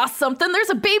one who lost something. There's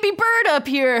a baby bird up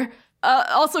here.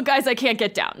 Also, guys, I can't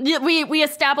get down. We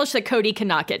established that Cody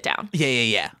cannot get down.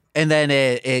 Yeah. And then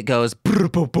it goes, boo,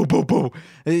 boo, boo, boo, boo.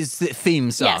 It's the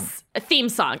theme song. Yes, a theme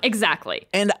song, exactly.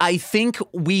 And I think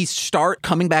we start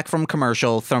coming back from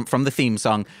commercial, from the theme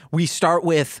song. We start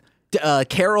with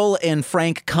Carol and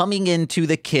Frank coming into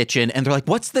the kitchen, and they're like,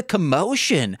 what's the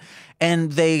commotion?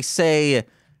 And they say,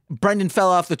 Brendan fell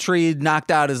off the tree,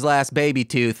 knocked out his last baby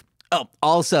tooth. Oh,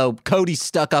 also, Cody's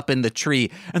stuck up in the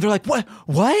tree. And they're like,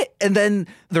 what? And then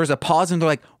there's a pause, and they're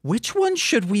like, which one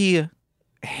should we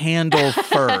handle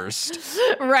first?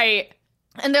 Right.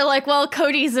 And they're like, well,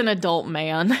 Cody's an adult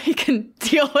man. He can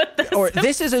deal with this. Or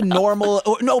this is a normal,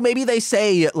 or no, maybe they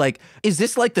say, like, is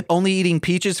this like the only eating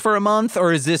peaches for a month?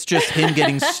 Or is this just him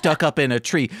getting stuck up in a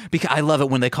tree? Because I love it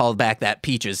when they call back that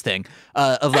peaches thing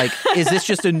of like, is this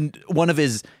just one of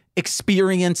his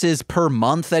experiences per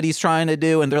month that he's trying to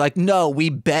do? And they're like, no, we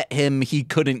bet him he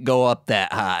couldn't go up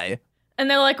that high. And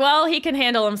they're like, well, he can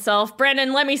handle himself.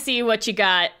 Brendan, let me see what you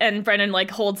got. And Brendan like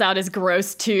holds out his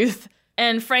gross tooth.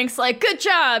 And Frank's like, good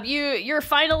job. You're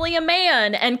finally a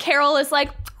man. And Carol is like,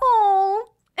 oh,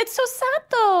 it's so sad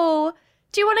though.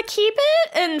 Do you want to keep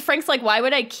it? And Frank's like, why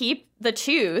would I keep the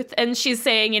tooth? And she's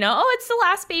saying, oh, it's the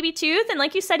last baby tooth. And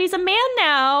like you said, he's a man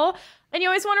now. And you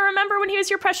always want to remember when he was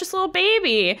your precious little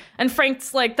baby. And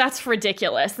Frank's like, that's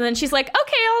ridiculous. And then she's like,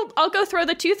 okay, I'll go throw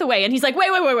the tooth away. And he's like, wait.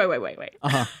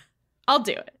 Uh-huh. I'll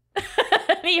do it.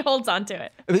 And he holds on to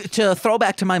it. To throw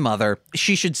back to my mother,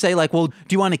 she should say like, well, do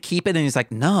you want to keep it? And he's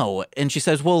like, no. And she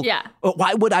says, well,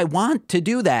 why would I want to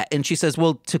do that? And she says,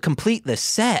 well, to complete the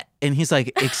set. And he's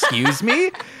like, excuse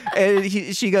me? And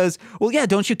she goes, well, yeah,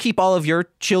 don't you keep all of your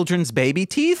children's baby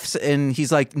teeth? And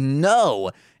he's like,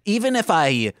 no. Even if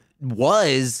I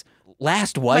was,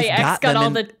 last wife got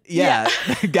them.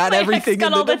 Got everything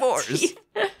in the divorce.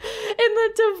 In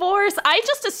the divorce, I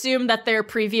just assumed that their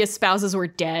previous spouses were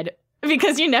dead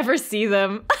because you never see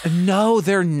them. No,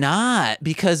 they're not,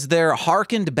 because they're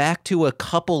hearkened back to a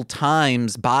couple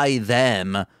times by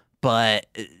them, but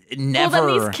never. Well,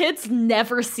 then these kids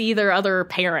never see their other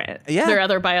parent, their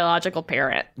other biological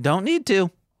parent. Don't need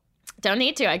to,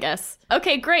 I guess.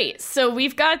 Okay, great. So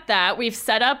we've got that. We've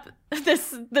set up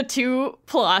the two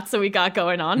plots that we got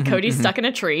going on. Cody's stuck in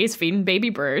a tree. He's feeding baby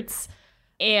birds.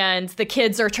 And the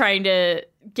kids are trying to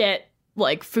get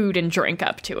like food and drink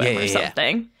up to him or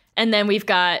something. Yeah. And then we've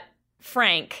got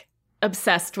Frank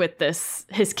obsessed with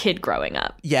his kid growing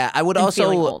up. Yeah, I would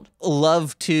also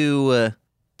love to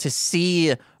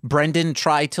see Brendan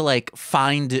try to like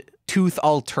find tooth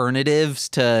alternatives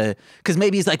because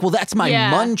maybe he's like, well, that's my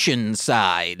munchin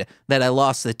side that I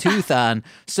lost the tooth on.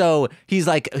 So he's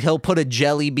like, he'll put a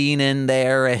jelly bean in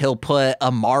there. He'll put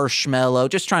a marshmallow,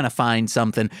 just trying to find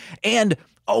something. And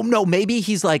oh no, maybe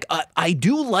he's like, I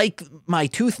do like my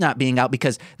tooth not being out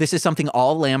because this is something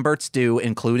all Lamberts do,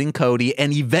 including Cody.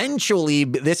 And eventually,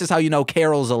 this is how you know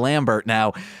Carol's a Lambert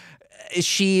now.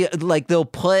 They'll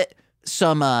put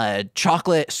some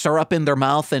chocolate syrup in their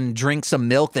mouth and drink some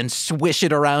milk, then swish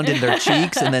it around in their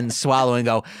cheeks and then swallow and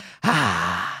go,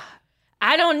 ah.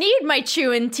 I don't need my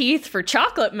chewing teeth for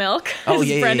chocolate milk. Oh,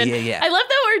 yeah. I love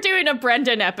that we're doing a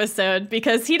Brendan episode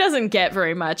because he doesn't get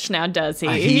very much now, does he?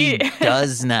 He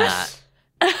does not.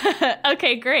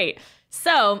 Okay, great.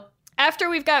 So after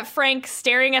we've got Frank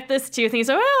staring at this tooth, and he's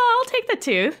like, well, I'll take the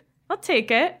tooth. I'll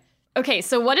take it. Okay,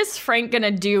 so what is Frank going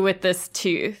to do with this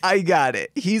tooth? I got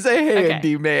it. He's a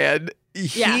handyman.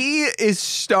 Yeah. He is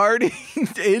starting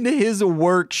in his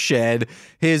work shed,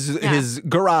 his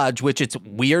garage, which it's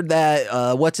weird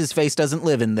that What's-His-Face doesn't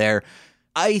live in there.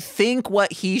 I think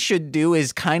what he should do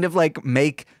is kind of like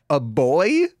make a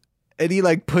boy, and he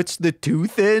like puts the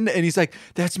tooth in, and he's like,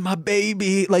 that's my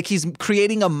baby. Like he's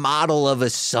creating a model of a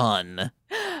son.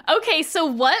 Okay, so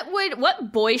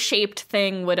what boy-shaped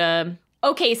thing would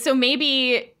okay, so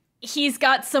maybe he's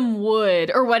got some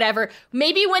wood or whatever.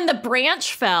 Maybe when the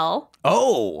branch fell.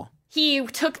 Oh. He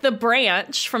took the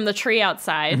branch from the tree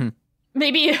outside. Mm-hmm.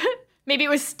 Maybe it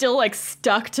was still like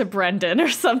stuck to Brendan or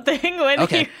something when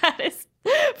he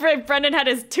had Brendan had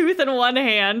his tooth in one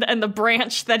hand and the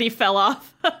branch that he fell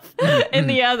off of in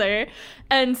the other.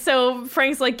 And so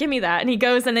Frank's like, give me that. And he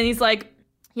goes and then he's like,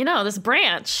 this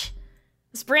branch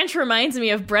reminds me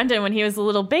of Brendan when he was a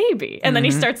little baby. And then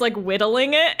he starts like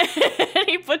whittling it and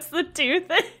he puts the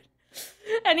tooth in.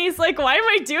 And he's like, why am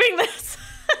I doing this?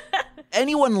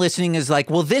 Anyone listening is like,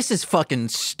 well, this is fucking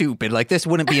stupid. Like, this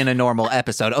wouldn't be in a normal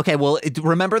episode. Okay, well,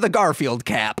 remember the Garfield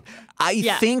cap. I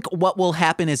think what will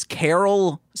happen is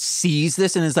Carol sees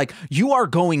this and is like, you are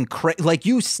going crazy. Like,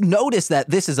 you notice that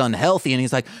this is unhealthy. And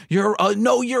he's like,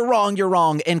 no, you're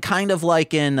wrong. And kind of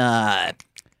like in that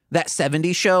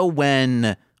 70s show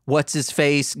when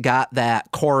What's-His-Face got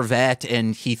that Corvette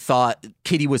and he thought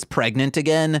Kitty was pregnant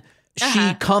again.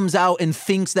 She comes out and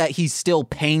thinks that he's still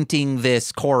painting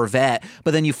this Corvette,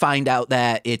 but then you find out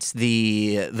that it's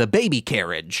the baby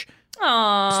carriage.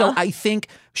 Aww. So I think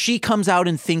she comes out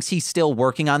and thinks he's still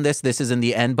working on this. This is in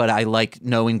the end, but I like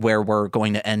knowing where we're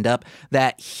going to end up,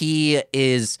 that he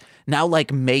is now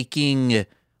like making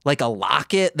like a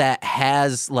locket that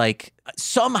has like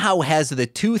somehow has the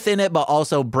tooth in it, but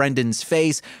also Brendan's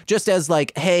face, just as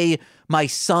like, hey, my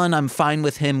son, I'm fine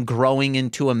with him growing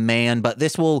into a man, but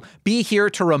this will be here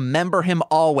to remember him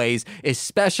always,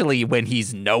 especially when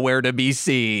he's nowhere to be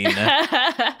seen.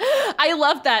 I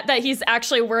love that he's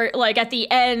actually like at the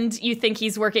end, you think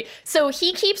he's working. So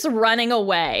he keeps running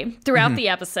away throughout the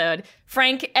episode.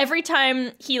 Frank, every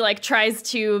time he like tries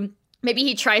to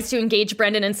engage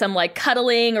Brendan in some like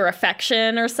cuddling or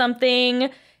affection or something,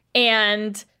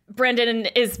 and Brendan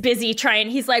is busy trying.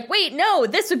 He's like, wait, no,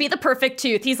 this would be the perfect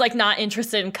tooth. He's like not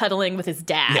interested in cuddling with his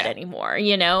dad anymore,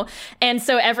 And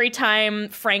so every time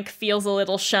Frank feels a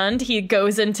little shunned, he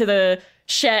goes into the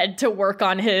shed to work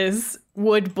on his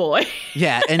wood boy.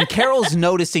 Yeah, and Carol's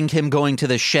noticing him going to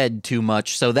the shed too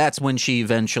much. So that's when she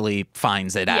eventually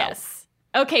finds it out. Yes.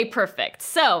 Okay, perfect.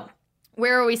 So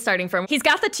where are we starting from? He's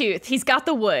got the tooth. He's got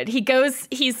the wood.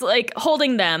 He's like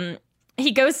holding them.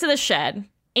 He goes to the shed.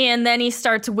 And then he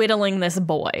starts whittling this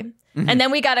boy. Mm-hmm. And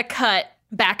then we got to cut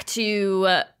back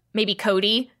to maybe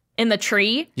Cody in the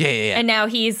tree. Yeah. And now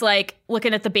he's like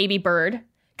looking at the baby bird.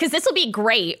 Because this will be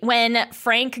great when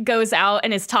Frank goes out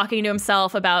and is talking to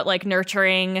himself about like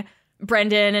nurturing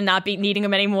Brendan and not needing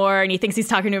him anymore. And he thinks he's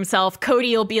talking to himself.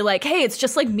 Cody will be like, hey, it's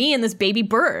just like me and this baby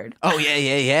bird. Oh,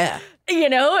 yeah.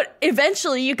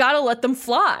 Eventually you got to let them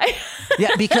fly.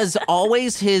 Yeah, because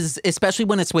always especially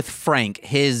when it's with Frank,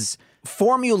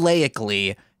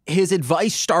 formulaically, his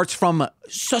advice starts from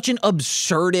such an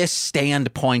absurdist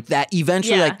standpoint that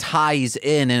eventually like ties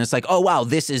in, and it's like, oh wow,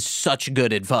 this is such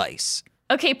good advice.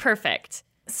 Okay, perfect.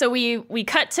 So we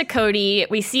cut to Cody.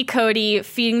 We see Cody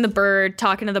feeding the bird,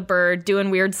 talking to the bird,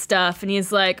 doing weird stuff, and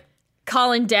he's like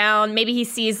calling down. Maybe he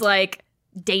sees like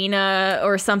Dana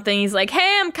or something. He's like,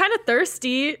 hey, I'm kind of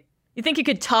thirsty. You think you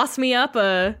could toss me up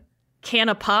a can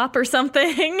of pop or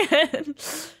something?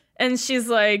 And she's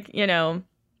like,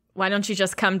 why don't you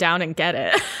just come down and get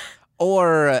it?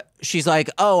 Or she's like,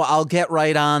 oh, I'll get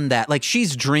right on that. Like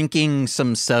she's drinking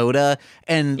some soda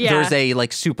and there's a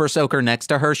like super soaker next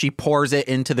to her. She pours it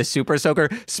into the super soaker,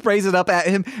 sprays it up at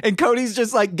him. And Cody's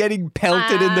just like getting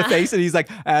pelted in the face. And he's like,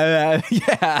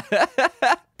 yeah.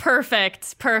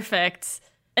 Perfect.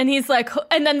 And he's like,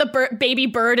 and then the baby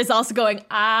bird is also going,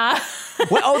 ah.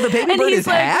 What? Oh, the baby bird is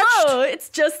hatched? Oh, it's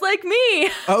just like me.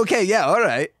 Okay, yeah, all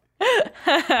right.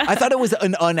 I thought it was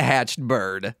an unhatched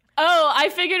bird. Oh, I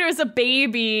figured it was a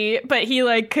baby, but he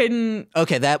like couldn't.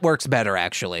 Okay, that works better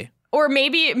actually. Or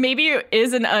maybe it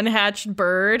is an unhatched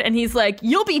bird, and he's like,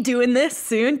 "You'll be doing this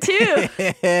soon too."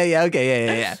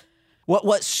 Yeah. What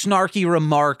snarky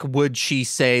remark would she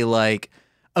say, like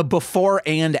a before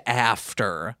and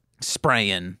after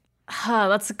spraying?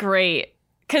 That's great,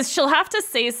 because she'll have to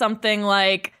say something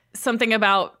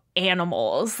about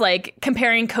animals, like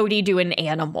comparing Cody to an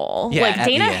animal. Yeah, like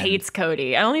Dana hates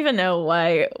Cody. I don't even know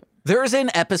why There's an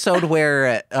episode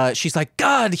where she's like,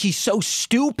 God, he's so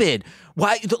stupid.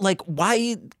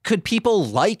 Why could people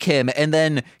like him? And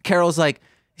then Carol's like,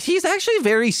 he's actually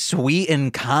very sweet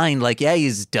and kind. Like, yeah,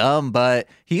 he's dumb, but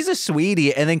he's a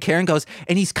sweetie. And then Karen goes,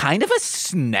 and he's kind of a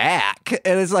snack.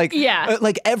 And it's like, Yeah.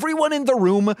 Like everyone in the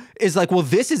room is like, well,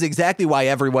 this is exactly why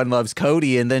everyone loves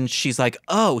Cody. And then she's like,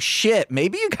 oh shit,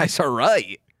 maybe you guys are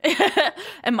right.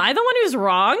 Am I the one who's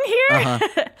wrong here?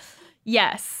 Uh-huh.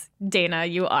 Yes, Dana,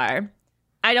 you are.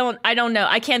 I don't know.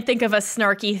 I can't think of a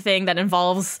snarky thing that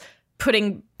involves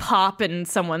putting pop in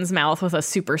someone's mouth with a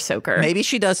super soaker. Maybe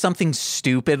she does something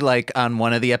stupid like on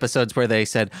one of the episodes where they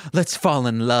said, let's fall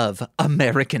in love,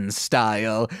 American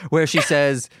style, where she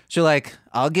says, she's like,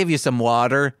 I'll give you some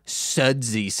water,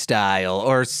 sudsy style,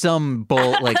 or some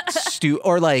bull, like,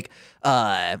 or like,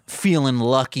 feeling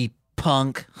lucky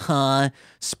punk, huh?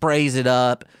 Sprays it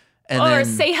up. And or then,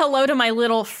 say hello to my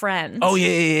little friend. oh,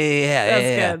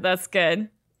 yeah. That's good.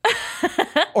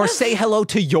 Or say hello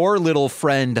to your little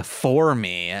friend for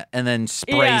me, and then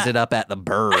sprays it up at the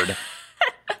bird.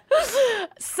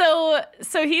 So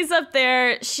he's up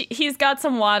there. He's got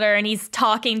some water, and he's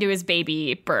talking to his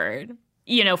baby bird.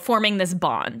 Forming this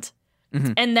bond.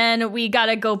 Mm-hmm. And then we got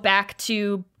to go back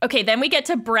to then we get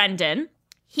to Brendan.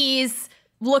 He's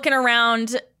looking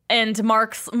around, and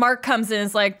Mark comes in and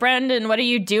is like, Brendan, what are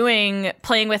you doing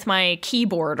playing with my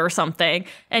keyboard or something?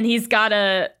 And he's got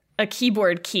a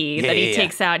keyboard key that he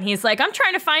takes out, and he's like, I'm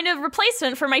trying to find a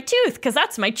replacement for my tooth because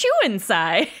that's my chewing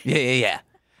side. Yeah.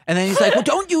 And then he's like, well,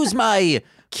 don't use my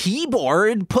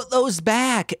keyboard. Put those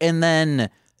back. And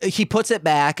then he puts it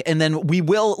back, and then we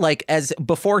will, like, as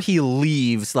before he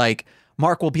leaves, like,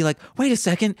 Mark will be like, wait a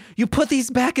second, you put these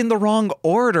back in the wrong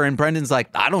order. And Brendan's like,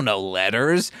 I don't know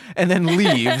letters, and then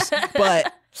leaves.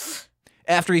 But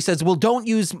after he says, well, don't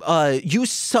use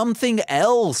something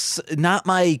else, not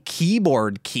my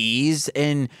keyboard keys.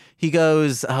 And he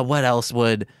goes, what else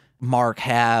would Mark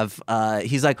have?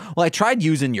 He's like, well, I tried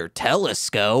using your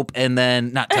telescope, and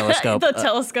then not telescope. The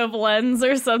telescope lens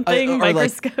or something,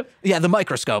 microscope. Like, yeah, the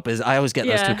microscope is, I always get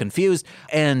those two confused.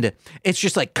 And it's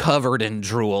just like covered in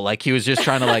drool. Like he was just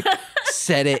trying to like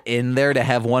set it in there to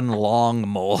have one long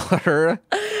molar.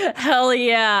 Hell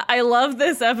yeah. I love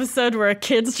this episode where a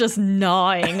kid's just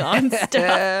gnawing on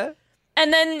stuff.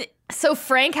 And then, so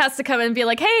Frank has to come in and be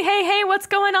like, hey, what's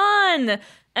going on?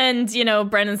 And,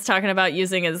 Brendan's talking about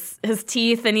using his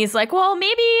teeth, and he's like, well,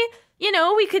 maybe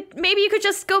you could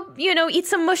just go, eat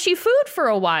some mushy food for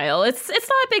a while. It's not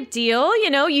a big deal.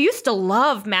 You used to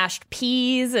love mashed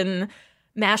peas and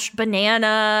mashed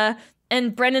banana.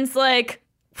 And Brendan's like,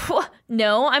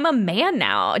 no, I'm a man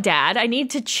now, Dad. I need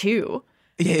to chew.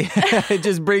 Yeah,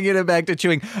 just bringing it back to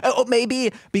chewing. Oh,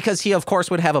 maybe because he, of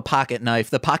course, would have a pocket knife.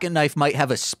 The pocket knife might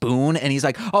have a spoon, and he's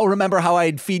like, "Oh, remember how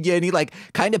I'd feed you?" And he like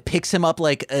kind of picks him up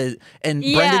like, and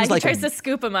Brendan's like, tries to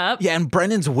scoop him up. Yeah, and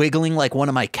Brendan's wiggling like one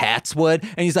of my cats would,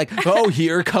 and he's like, "Oh,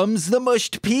 here comes the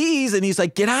mushed peas," and he's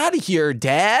like, "Get out of here,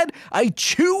 Dad! I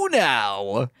chew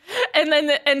now."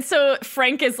 And so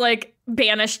Frank is like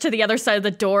banished to the other side of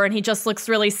the door, and he just looks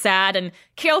really sad, and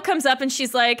Carol comes up and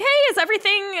she's like, hey,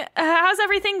 how's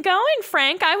everything going,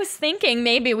 Frank? I was thinking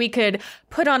maybe we could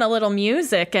put on a little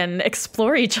music and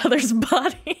explore each other's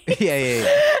bodies. Yeah.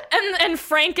 And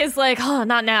Frank is like, oh,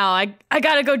 not now. I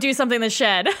gotta go do something in the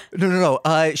shed. No.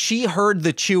 She heard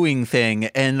the chewing thing,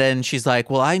 and then she's like,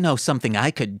 well, I know something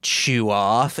I could chew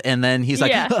off. And then he's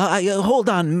like, hold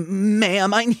on,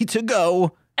 ma'am, I need to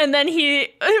go. And then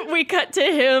we cut to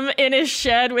him in his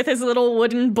shed with his little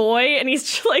wooden boy, and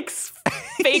he's like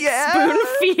fake spoon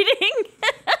feeding.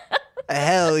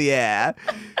 Hell yeah.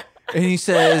 And he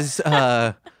says,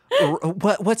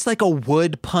 what's like a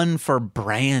wood pun for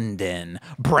Brandon?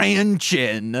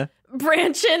 Branchin.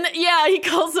 Yeah, he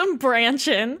calls him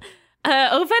Branchin.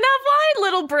 Open up wide,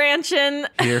 little Branchin.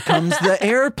 Here comes the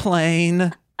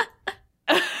airplane.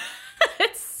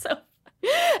 It's so.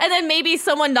 And then maybe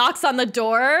someone knocks on the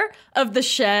door of the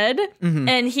shed,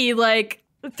 and he like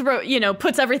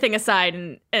puts everything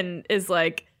aside and is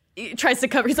like, he tries to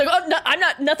cover. He's like, oh, no,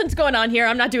 nothing's going on here.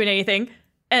 I'm not doing anything.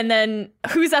 And then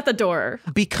who's at the door?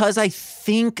 Because I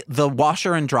think the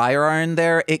washer and dryer are in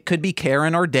there. It could be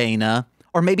Karen or Dana,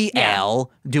 or maybe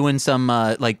Al doing some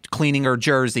like cleaning her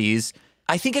jerseys.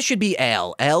 I think it should be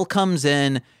Al. Al comes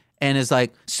in and is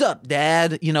like, sup,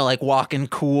 Dad? Like walking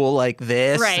cool like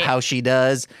this, how she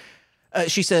does.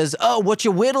 She says, oh, what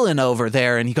you whittling over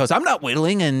there? And he goes, I'm not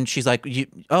whittling. And she's like,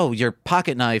 your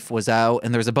pocket knife was out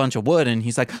and there's a bunch of wood. And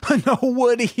he's like, no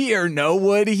wood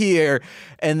here.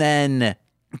 And then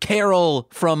Carol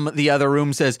from the other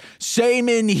room says, "Same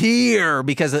in here,"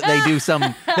 because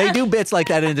they do bits like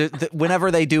that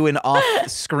whenever they do an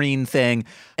off-screen thing.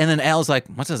 And then Al's like,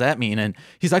 "What does that mean?" And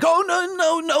he's like, "Oh,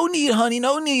 no need,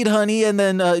 honey. And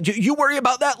then you worry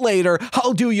about that later.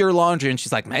 I'll do your laundry." And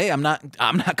she's like, "Hey, I'm not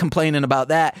complaining about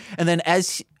that." And then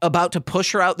as about to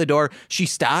push her out the door, she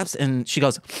stops and she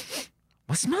goes,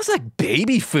 "What smells like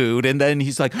baby food?" And then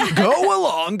he's like, go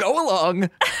along.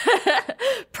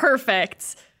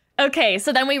 Perfect. Okay,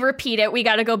 so then we repeat it. We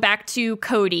got to go back to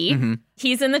Cody. Mm-hmm.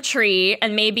 He's in the tree,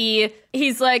 and maybe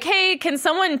he's like, "Hey, can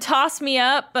someone toss me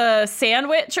up a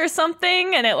sandwich or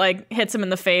something?" And it like hits him in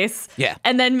the face. Yeah.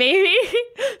 And then maybe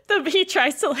he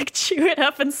tries to like chew it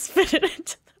up and spit it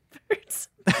into the birds.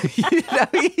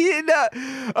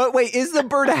 Wait, is the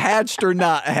bird hatched or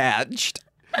not hatched?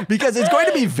 Because it's going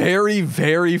to be very,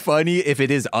 very funny if it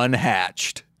is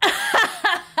unhatched.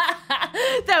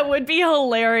 That would be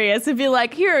hilarious. It'd be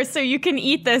like, "Here, so you can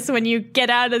eat this when you get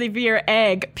out of your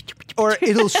egg." Or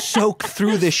it'll soak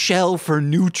through the shell for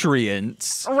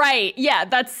nutrients. Right. Yeah,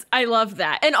 I love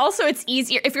that. And also it's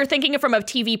easier if you're thinking from a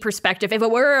TV perspective. If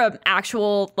it were an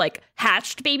actual like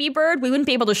hatched baby bird, we wouldn't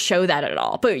be able to show that at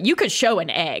all. But you could show an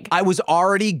egg. I was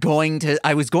going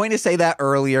to say that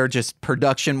earlier, just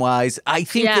production wise. I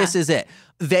think this is it.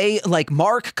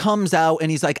 Mark comes out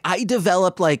and he's like, "I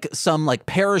developed like some like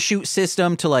parachute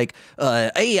system to like,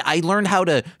 hey, I learned how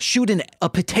to shoot a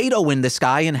potato in the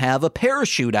sky and have a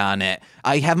parachute on it.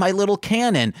 I have my little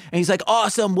cannon." And he's like,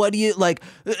 "Awesome. What do you like?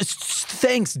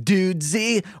 Thanks, dude.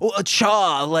 Z.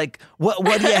 Chaw. Like,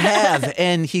 what do you have?"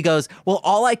 And he goes, "Well,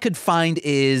 all I could find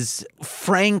is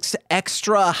Frank's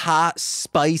extra hot,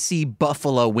 spicy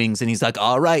buffalo wings." And he's like,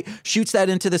 "All right," shoots that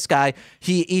into the sky.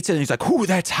 He eats it and he's like, "Ooh,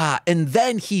 that's hot." And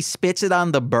then he spits it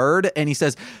on the bird and he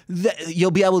says,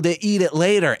 "You'll be able to eat it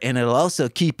later and it'll also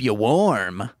keep you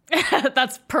warm."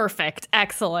 That's perfect.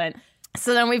 Excellent.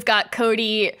 So then we've got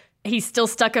Cody. He's still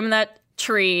stuck in that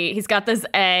tree. He's got this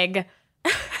egg.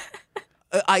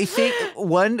 I think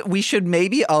we should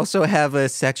maybe also have a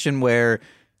section where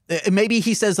maybe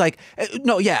he says like,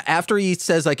 after he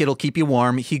says like it'll keep you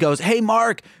warm, he goes, "Hey,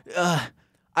 Mark,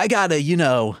 I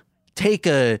gotta, take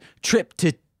a trip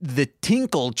to the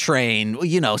Tinkle train,"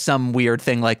 some weird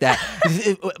thing like that.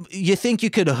 You think you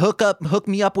could hook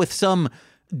me up with some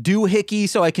doohickey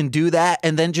so I can do that?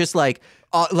 And then just like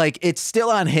it's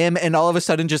still on him, and all of a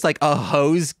sudden just like a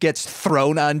hose gets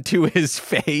thrown onto his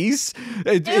face,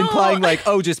 implying like,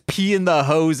 "Oh, just pee in the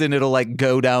hose and it'll like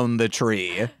go down the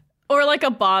tree." Or like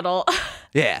a bottle.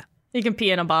 Yeah. You can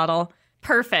pee in a bottle.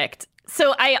 Perfect.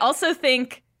 So I also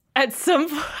think at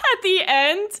the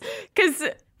end, because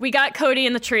we got Cody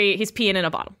in the tree, he's peeing in a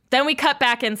bottle. Then we cut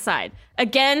back inside.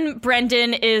 Again,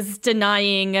 Brendan is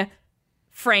denying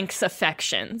Frank's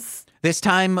affections. This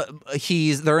time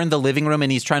they're in the living room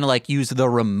and he's trying to like use the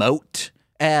remote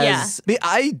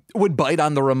I would bite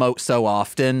on the remote so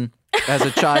often as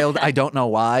a child. I don't know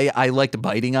why. I liked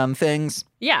biting on things.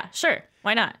 Yeah, sure.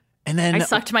 Why not? And then I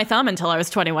sucked my thumb until I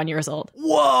was 21 years old.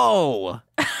 Whoa.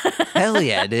 Hell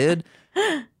yeah, dude.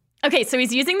 Okay, so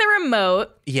he's using the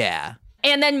remote. Yeah.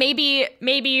 And then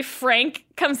maybe Frank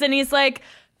comes in. He's like,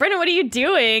 "Brendan, what are you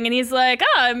doing?" And he's like,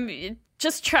 "Oh, I'm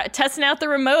just testing out the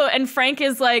remote." And Frank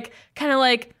is like, kind of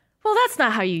like, "Well, that's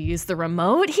not how you use the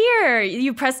remote. Here,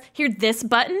 you press here. This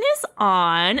button is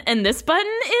on and this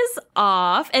button is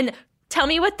off. And tell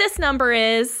me what this number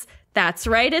is." "That's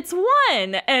right, it's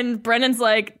 1. And Brendan's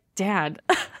like, "Dad,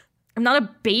 I'm not a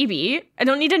baby. I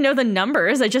don't need to know the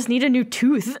numbers. I just need a new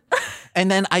tooth." And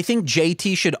then I think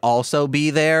JT should also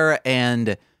be there,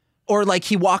 or like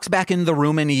he walks back into the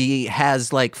room and he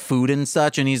has like food and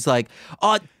such, and he's like,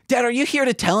 "Oh, Dad, are you here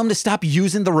to tell him to stop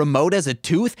using the remote as a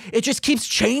tooth? It just keeps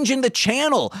changing the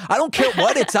channel. I don't care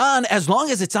what it's on, as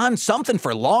long as it's on something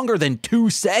for longer than 2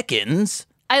 seconds."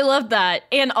 I love that.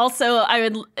 And also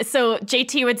so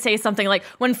JT would say something like,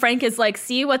 when Frank is like,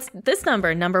 "See, what's this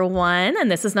number? Number 1,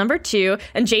 and this is number 2.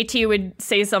 And JT would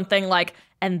say something like,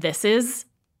 "And this is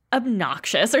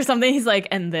obnoxious," or something. He's like,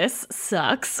 "And this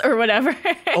sucks," or whatever.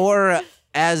 Or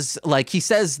as like he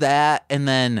says that, and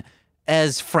then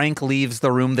as Frank leaves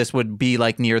the room, this would be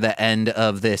like near the end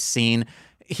of this scene,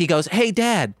 he goes, "Hey,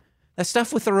 Dad, that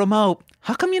stuff with the remote,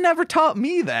 how come you never taught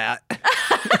me that?"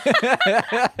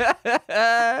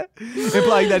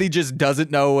 Implying that he just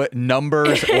doesn't know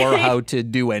numbers or how to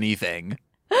do anything.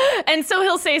 And so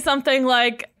he'll say something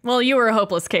like, "Well, you were a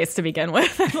hopeless case to begin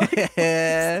with."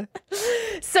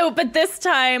 So, but this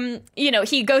time,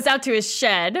 he goes out to his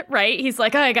shed, right? He's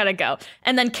like, "Oh, I gotta go."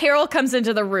 And then Carol comes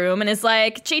into the room and is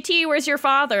like, "JT, where's your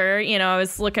father? I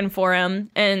was looking for him."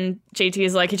 And JT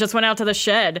is like, "He just went out to the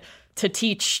shed." to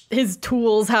teach his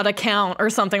tools how to count or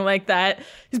something like that.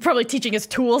 He's probably teaching his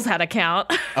tools how to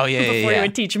count. Oh, yeah, before he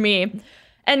would teach me.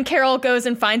 And Carol goes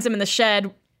and finds him in the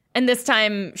shed. And this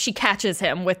time she catches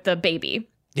him with the baby.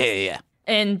 Yeah.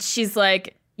 And she's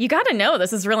like, you got to know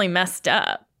this is really messed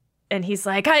up. And he's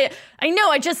like, I know,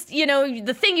 I just,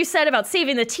 the thing you said about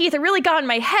saving the teeth, it really got in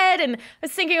my head. And I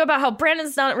was thinking about how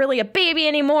Brandon's not really a baby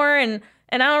anymore. And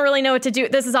I don't really know what to do.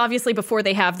 This is obviously before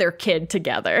they have their kid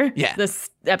together. Yeah. This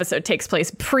episode takes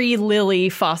place pre-Lily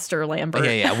Foster Lambert.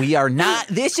 Yeah. We are not,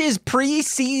 this is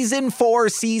pre-season 4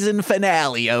 season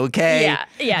finale, okay?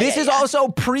 Yeah. This is also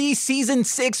pre-season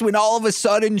 6 when all of a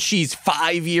sudden she's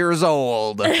 5 years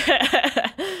old.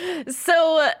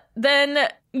 So then,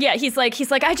 he's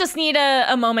like, I just need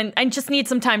a moment. I just need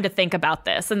some time to think about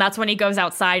this. And that's when he goes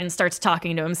outside and starts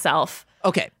talking to himself.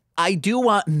 Okay. I do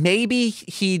want, maybe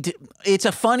it's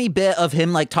a funny bit of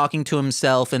him like talking to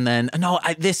himself and then,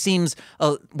 this seems,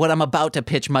 what I'm about to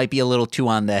pitch might be a little too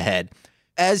on the head.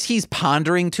 As he's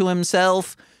pondering to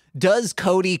himself, does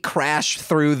Cody crash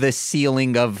through the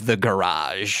ceiling of the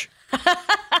garage?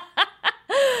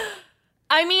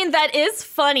 I mean, that is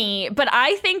funny, but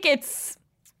I think it's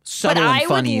subtle and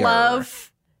funnier. Would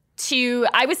love to,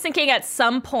 I was thinking at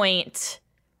some point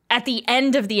at the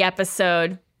end of the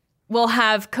episode, we'll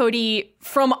have Cody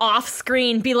from off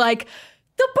screen be like,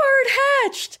 the bird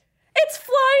hatched. It's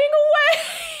flying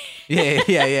away.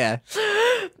 Yeah.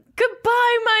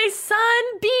 Goodbye, my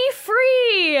son. Be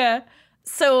free.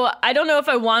 So I don't know if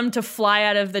I want him to fly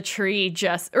out of the tree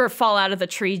or fall out of the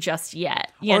tree just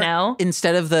yet, you know?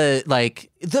 Instead of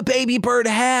the baby bird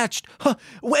hatched. Huh,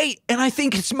 wait, and I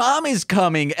think its mom is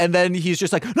coming. And then he's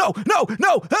just like, no.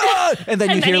 Ah! And then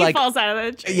you hear he falls out of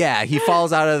the tree. Yeah, he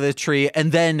falls out of the tree.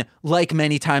 And then, like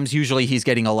many times, usually he's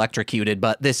getting electrocuted.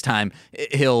 But this time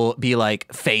he'll be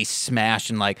like face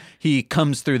smashed and like he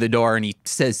comes through the door and he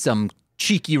says some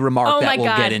cheeky remark that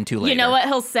we'll get into later. You know what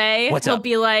he'll say? He'll up?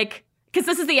 Be like, because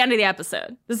this is the end of the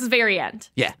episode. This is very end.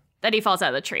 Yeah. That he falls out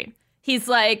of the tree. He's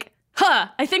like,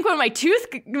 I think one of my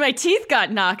teeth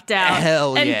got knocked out.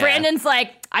 Hell and yeah. Brandon's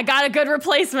like, I got a good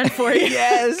replacement for you.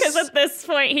 Yes. Because at this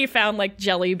point he found like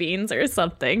jelly beans or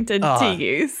something to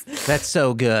use. That's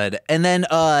so good. And then,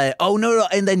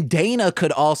 and then Dana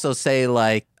could also say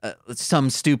like some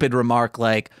stupid remark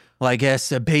like, well, I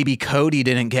guess baby Cody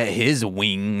didn't get his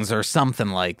wings or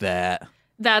something like that.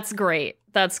 That's great.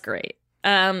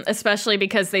 Especially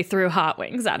because they threw hot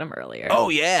wings at him earlier. Oh,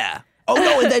 yeah. Oh,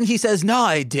 no, and then he says, no,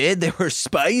 I did. They were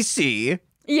spicy.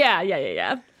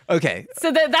 Yeah. Okay.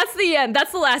 So that's the end.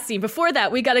 That's the last scene. Before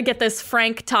that, we got to get this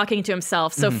Frank talking to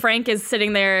himself. So Frank is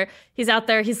sitting there. He's out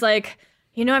there. He's like,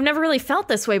 I've never really felt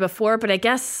this way before, but I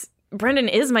guess Brendan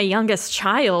is my youngest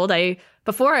child.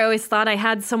 Before I always thought I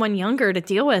had someone younger to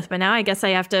deal with, but now I guess I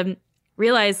have to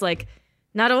realize, like,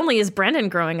 not only is Brendan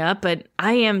growing up, but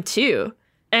I am too.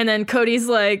 And then Cody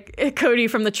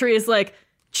from the tree is like,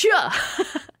 Cha,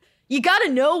 you gotta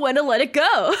know when to let it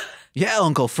go. Yeah,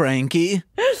 Uncle Frankie.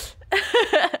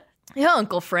 Yeah,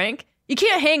 Uncle Frank. You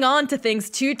can't hang on to things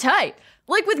too tight.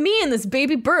 Like with me and this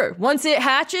baby bird. Once it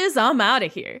hatches, I'm out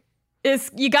of here.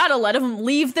 You gotta let him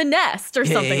leave the nest or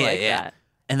something like that.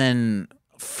 And then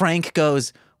Frank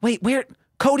goes, wait,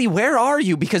 Cody, where are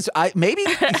you? Because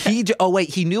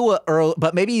he knew early,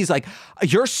 but maybe he's like,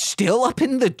 you're still up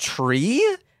in the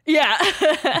tree? Yeah.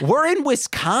 We're in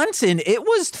Wisconsin. It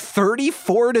was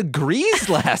 34 degrees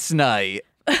last night.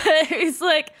 He's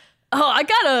like,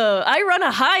 I run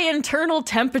a high internal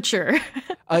temperature.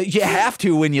 You have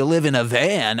to when you live in a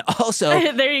van. Also,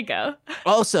 there you go.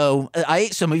 Also, I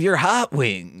ate some of your hot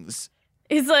wings.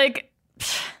 He's like,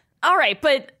 all right,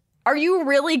 but are you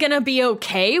really going to be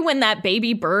okay when that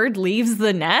baby bird leaves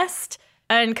the nest?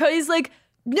 And Cody's like,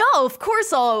 no, of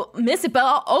course I'll miss it, but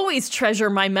I'll always treasure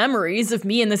my memories of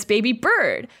me and this baby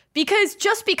bird. Because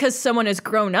just because someone has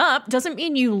grown up doesn't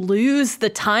mean you lose the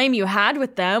time you had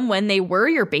with them when they were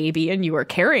your baby and you were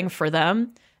caring for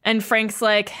them. And Frank's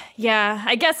like, yeah,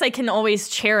 I guess I can always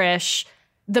cherish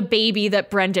the baby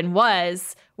that Brendan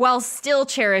was while still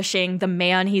cherishing the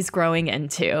man he's growing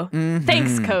into. Mm-hmm.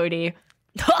 Thanks, Cody.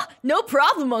 No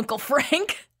problem, Uncle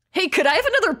Frank. Hey, could I have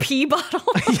another pee bottle?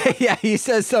 Yeah, he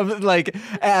says something like,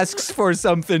 asks for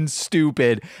something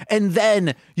stupid. And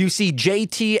then you see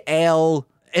JTL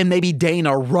and maybe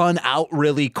Dana run out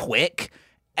really quick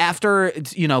after,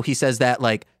 he says that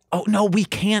like, oh, no, we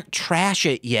can't trash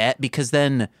it yet because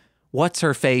then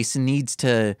what's-her-face needs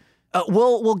to,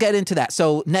 we'll get into that.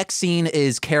 So next scene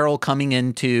is Carol coming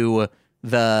into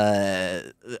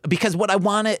because what I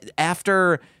wanted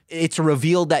after it's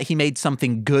revealed that he made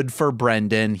something good for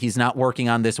Brendan, he's not working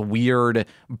on this weird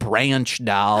branch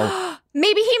doll.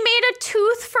 Maybe he made a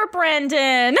tooth for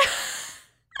Brendan.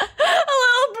 A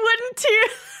little wooden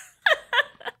tooth.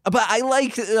 But I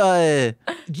like,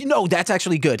 that's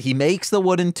actually good. He makes the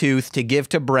wooden tooth to give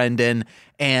to Brendan,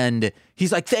 and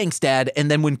he's like, thanks, Dad. And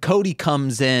then when Cody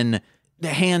comes in,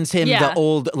 hands him the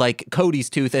old, Cody's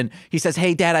tooth, and he says,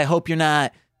 hey, Dad, I hope you're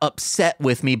not upset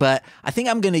with me, but I think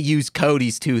I'm going to use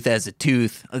Cody's tooth as a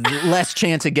tooth. Less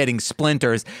chance of getting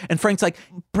splinters. And Frank's like,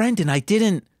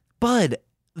 Brendan, Bud,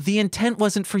 the intent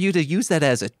wasn't for you to use that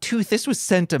as a tooth. This was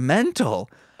sentimental.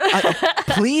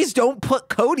 Please don't put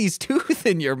Cody's tooth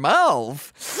in your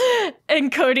mouth.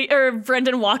 And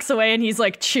Brendan walks away and he's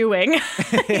like chewing.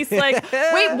 He's like,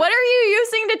 wait, what are you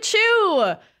using to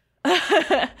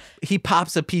chew? He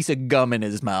pops a piece of gum in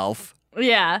his mouth.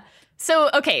 Yeah. So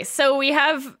we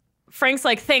have Frank's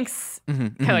like, thanks,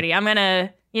 Cody. I'm going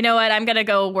to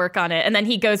go work on it. And then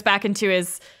he goes back into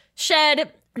his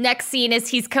shed. Next scene is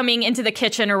he's coming into the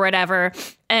kitchen or whatever,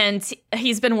 and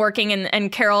he's been working,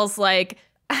 and Carol's like,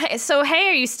 so, hey,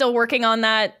 are you still working on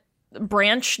that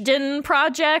Branchdon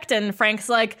project? And Frank's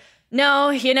like,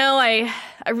 no, I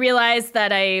realized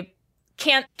that I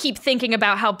can't keep thinking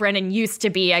about how Brendan used to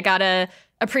be. I gotta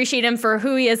appreciate him for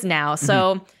who he is now.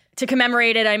 So to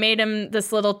commemorate it, I made him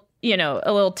this little,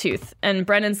 a little tooth. And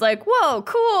Brendan's like, whoa,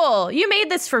 cool. You made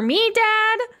this for me,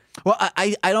 Dad? Well,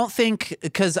 I don't think,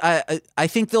 because I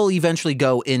think they'll eventually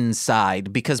go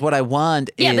inside, because what I want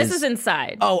is... Yeah, this is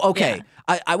inside. Oh, okay.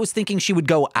 Yeah. I was thinking she would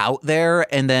go out there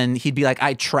and then he'd be like,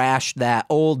 I trashed that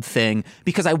old thing,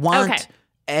 because I want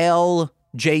Al,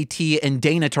 JT, and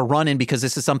Dana to run in, because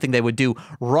this is something they would do.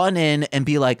 Run in and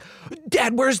be like,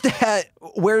 Dad, where's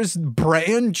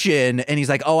Branchin? And he's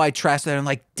like, oh, I trashed that. I'm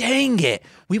like, dang it.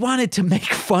 We wanted to make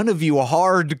fun of you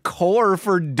hardcore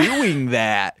for doing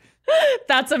that.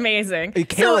 That's amazing.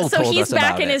 Carol so told he's us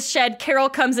back about in it. his shed. Carol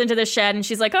comes into the shed and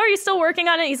she's like, oh, are you still working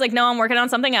on it? He's like, no, I'm working on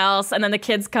something else. And then the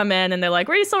kids come in and they're like,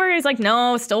 were you still working? He's like,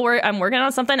 no, I'm working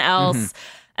on something else.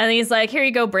 And he's like, here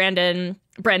you go, Brendan,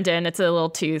 it's a little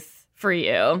tooth for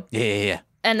you. Yeah.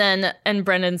 And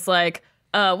Brendan's like,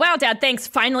 wow, Dad, thanks.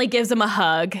 Finally gives him a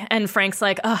hug. And Frank's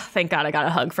like, oh, thank God I got a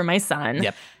hug from my son.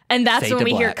 Yep. And that's Fade when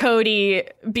to we hear black. Cody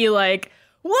be like,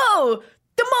 whoa,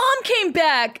 the mom came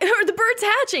back, or the bird's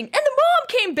hatching, and the mom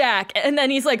came back. And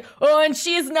then he's like, oh, and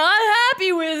she's not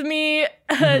happy with me.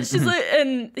 She's like,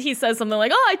 and he says something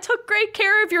like, oh, I took great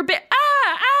care of your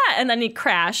and then he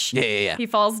crash. Yeah. He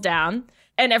falls down.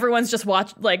 And everyone's just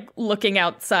looking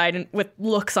outside and with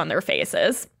looks on their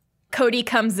faces. Cody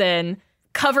comes in,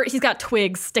 he's got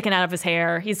twigs sticking out of his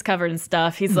hair. He's covered in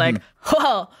stuff. He's like,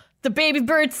 well, the baby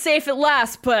bird's safe at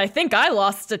last, but I think I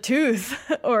lost a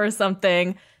tooth or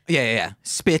something. Yeah.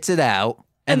 Spits it out.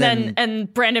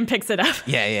 And Brandon picks it up.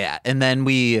 Yeah. And then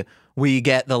we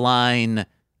get the line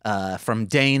from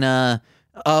Dana.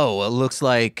 Oh, it looks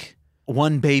like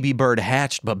one baby bird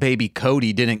hatched, but baby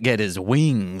Cody didn't get his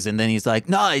wings. And then he's like,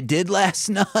 no, I did last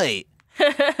night.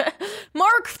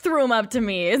 Mark threw him up to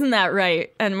me. Isn't that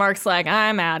right? And Mark's like,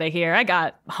 I'm out of here. I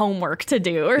got homework to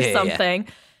do or something.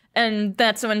 Yeah. And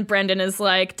that's when Brendan is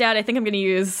like, Dad, I think I'm going to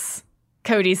use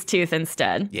Cody's tooth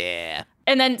instead. Yeah.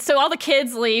 And then, so all the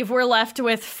kids leave. We're left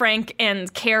with Frank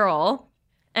and Carol.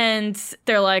 And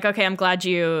they're like, okay, I'm glad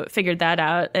you figured that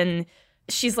out. And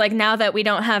she's like, now that we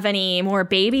don't have any more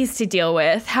babies to deal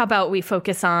with, how about we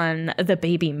focus on the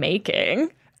baby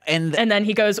making? And then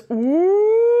he goes,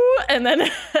 ooh, and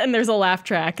there's a laugh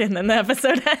track, and then the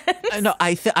episode ends. No,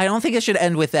 I don't think it should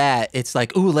end with that. It's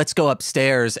like, ooh, let's go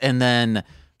upstairs, and then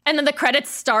the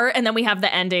credits start, and then we have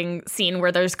the ending scene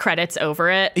where there's credits over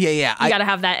it. Yeah. You gotta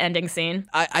have that ending scene.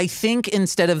 I think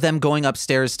instead of them going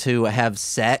upstairs to have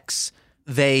sex,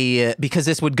 because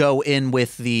this would go in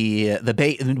with the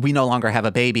baby, we no longer have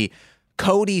a baby.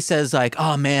 Cody says like,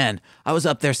 oh man, I was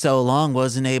up there so long,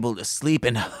 wasn't able to sleep,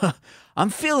 and I'm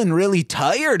feeling really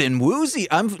tired and woozy.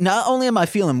 Not only am I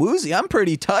feeling woozy, I'm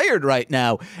pretty tired right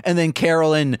now. And then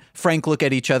Carol and Frank look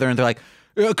at each other and they're like,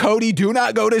 Cody, do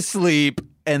not go to sleep.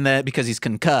 And then because he's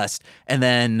concussed. And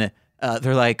then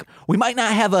they're like, we might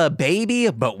not have a baby,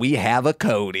 but we have a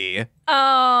Cody.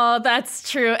 Oh, that's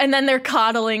true. And then they're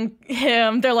coddling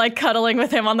him. They're like cuddling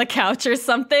with him on the couch or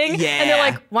something. Yeah. And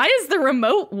they're like, why is the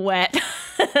remote wet?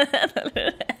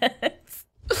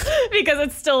 Because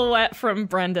it's still wet from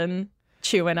Brendan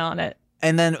chewing on it.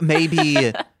 And then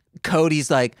maybe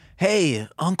Cody's like, hey,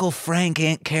 Uncle Frank,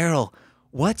 Aunt Carol,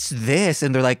 what's this?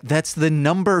 And they're like, that's the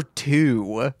number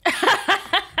 2.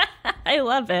 I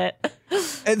love it.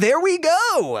 And there we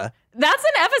go. That's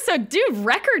an episode, dude,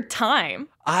 record time.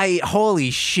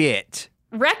 Holy shit.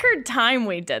 Record time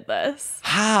we did this.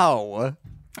 How?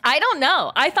 I don't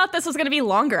know. I thought this was going to be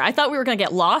longer. I thought we were going to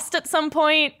get lost at some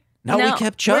point. No, we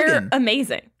kept chugging. We're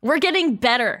amazing. We're getting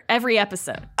better every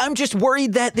episode. I'm just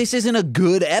worried that this isn't a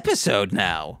good episode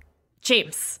now.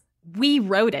 James, we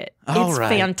wrote it. All it's right.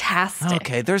 fantastic.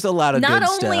 Okay, there's a lot of Not good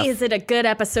stuff. only is it a good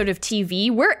episode of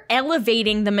TV, we're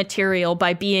elevating the material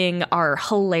by being our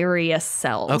hilarious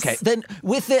selves. Okay, then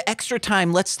with the extra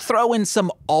time, let's throw in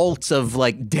some alts of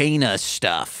like Dana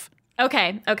stuff.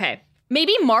 Okay.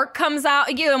 Maybe Mark comes out,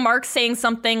 Mark's saying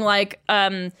something like,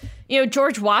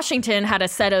 George Washington had a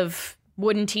set of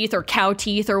wooden teeth or cow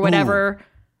teeth or whatever. Ooh.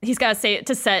 He's got to say it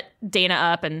to set Dana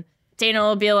up, and Dana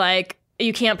will be like,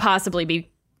 you can't possibly be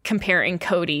comparing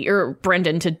Cody or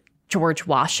Brendan to George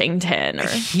Washington or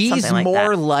He's something like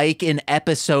more that. like an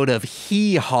episode of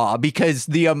Hee Haw, because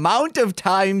the amount of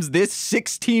times this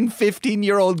 16,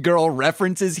 15-year-old girl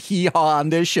references Hee Haw on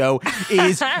this show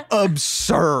is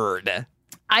absurd.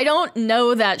 I don't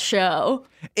know that show.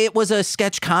 It was a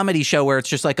sketch comedy show where it's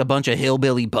just like a bunch of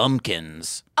hillbilly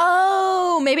bumpkins.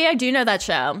 Oh, maybe I do know that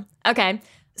show. Okay.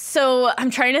 So I'm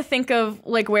trying to think of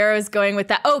like where I was going with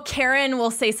that. Oh, Karen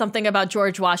will say something about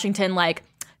George Washington like,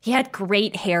 he had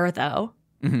great hair though.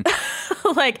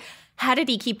 Mm-hmm. Like, how did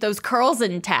he keep those curls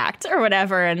intact or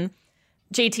whatever? And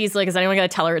JT's like, is anyone going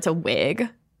to tell her it's a wig?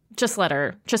 Just let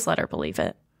her believe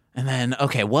it. And then,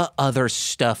 okay, what other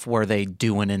stuff were they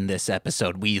doing in this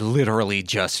episode? We literally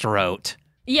just wrote.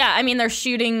 Yeah, I mean, they're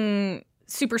shooting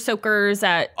super soakers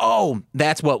at... Oh,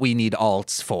 that's what we need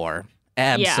alts for.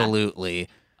 Absolutely. Yeah.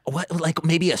 What, like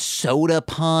maybe a soda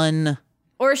pun?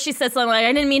 Or she says something like,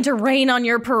 I didn't mean to rain on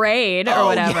your parade or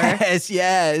whatever.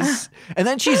 Yes. And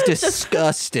then she's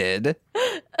disgusted.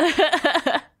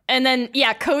 And then,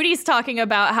 Cody's talking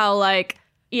about how like,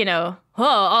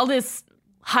 all this...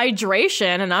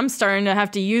 hydration, and I'm starting to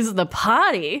have to use the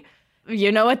potty.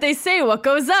 You know what they say, what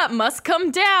goes up must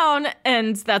come down.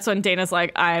 And that's when Dana's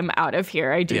like, I'm out of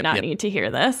here. I do not need to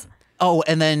hear this. Oh,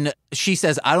 and then she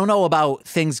says, I don't know about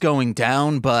things going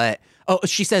down, but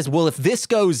she says, well, if this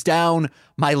goes down,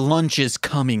 my lunch is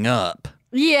coming up.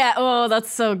 Yeah, oh, that's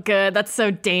so good. That's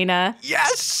so Dana.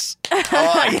 Yes! Oh,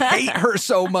 I hate her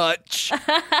so much.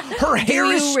 Her hair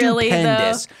is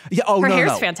stupendous. Yeah, her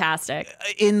hair's fantastic.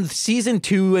 In season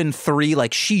 2 and 3,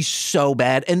 like, she's so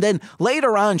bad. And then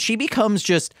later on, she becomes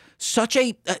just such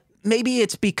a... maybe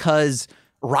it's because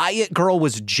Riot Girl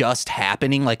was just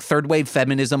happening, like third wave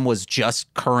feminism was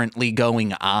just currently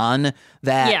going on,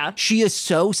 that she is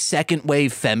so second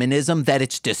wave feminism that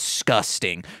it's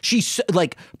disgusting. She's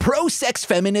like, pro-sex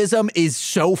feminism is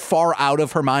so far out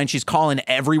of her mind. She's calling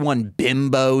everyone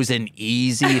bimbos and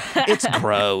easy. It's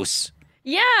gross.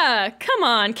 Yeah, come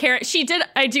on, Karen.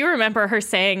 I do remember her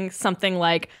saying something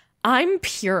like, I'm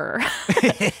pure.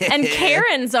 And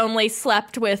Karen's only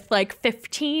slept with like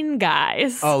 15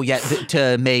 guys. Oh, yeah,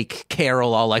 to make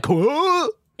Carol all like, whoa.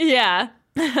 Yeah.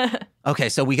 Okay,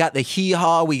 so we got the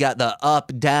hee-haw, we got the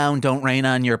up, down, don't rain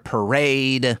on your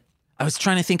parade. I was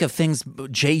trying to think of things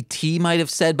JT might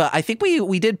have said, but I think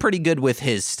we did pretty good with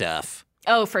his stuff.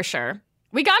 Oh, for sure.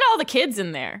 We got all the kids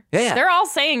in there. Yeah. They're all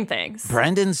saying things.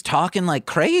 Brendan's talking like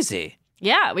crazy.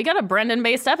 Yeah, we got a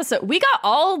Brendan-based episode. We got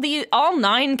all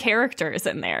 9 characters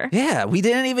in there. Yeah, we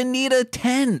didn't even need a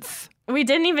 10th. We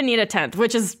didn't even need a 10th,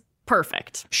 which is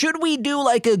perfect. Should we do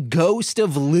like a ghost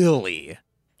of Lily?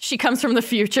 She comes from the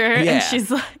future and she's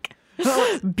like,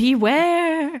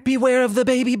 beware. Beware of the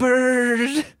baby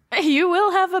bird. You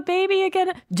will have a baby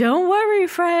again. Don't worry,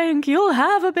 Frank. You'll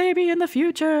have a baby in the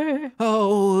future.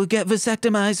 Oh, get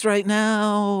vasectomized right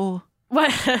now. What?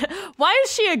 Why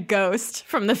is she a ghost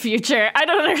from the future? I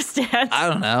don't understand. I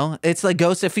don't know. It's like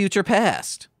Ghost of Future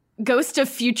Past. Ghost of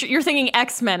Future. You're thinking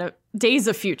X-Men, Days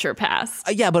of Future Past.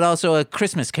 Yeah, but also A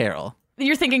Christmas Carol.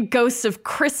 You're thinking Ghosts of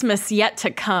Christmas Yet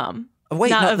to Come. Wait,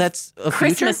 no, that's a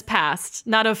Christmas future? Past,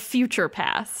 not a future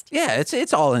past. Yeah,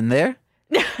 it's all in there.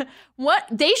 What?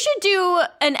 They should do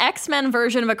an X-Men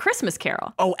version of A Christmas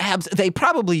Carol. Oh, they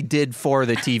probably did for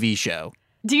the TV show.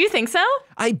 Do you think so?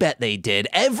 I bet they did.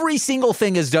 Every single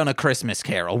thing has done A Christmas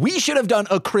Carol. We should have done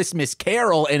A Christmas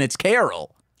Carol, and it's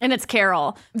Carol. And it's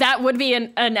Carol. That would be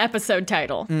an episode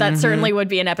title. That certainly would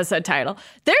be an episode title.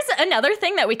 There's another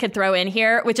thing that we could throw in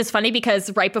here, which is funny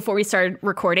because right before we started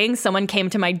recording, someone came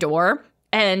to my door,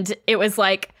 and it was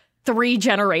like 3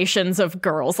 generations of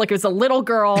girls. Like it was a little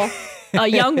girl, a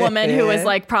young woman who was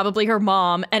like probably her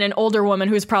mom, and an older woman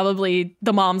who's probably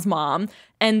the mom's mom.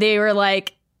 And they were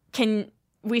like, can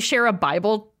we share a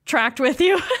Bible tract with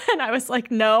you? And I was like,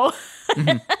 no.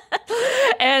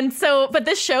 And so, but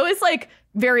this show is like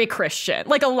very Christian.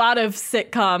 Like a lot of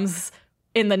sitcoms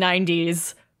in the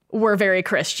 90s were very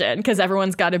Christian because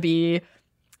everyone's got to be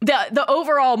the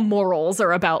overall morals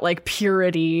are about like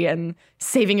purity and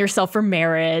saving yourself for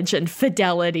marriage and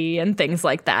fidelity and things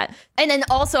like that. And then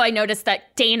also I noticed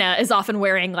that Dana is often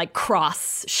wearing like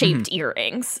cross-shaped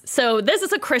earrings. So this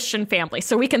is a Christian family,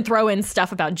 so we can throw in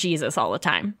stuff about Jesus all the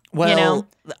time. Well, you know?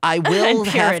 I will And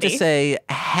have to purity. say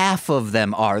half of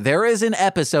them are. There is an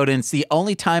episode, and it's the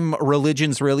only time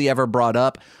religion's really ever brought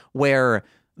up, where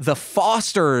the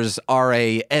Fosters are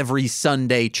a every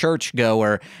Sunday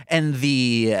churchgoer, and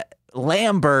the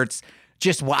Lamberts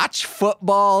just watch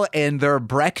football, and their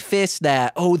breakfast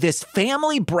this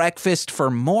family breakfast for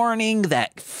morning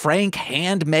that Frank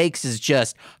hand makes is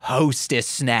just Hostess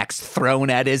snacks thrown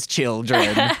at his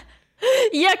children.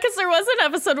 Yeah, because there was an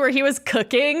episode where he was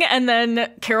cooking and then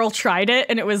Carol tried it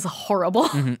and it was horrible.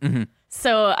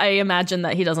 So I imagine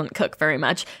that he doesn't cook very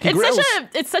much.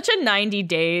 It's such a 90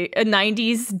 Day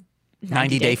Fiance?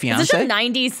 It's such a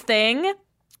 90s thing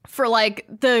for like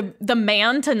the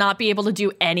man to not be able to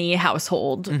do any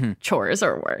household chores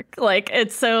or work. Like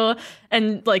it's so,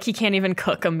 and like he can't even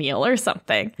cook a meal or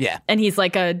something. Yeah. And he's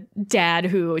like a dad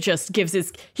who just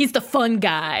he's the fun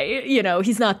guy, you know,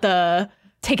 he's not the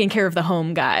taking care of the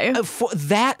home guy. For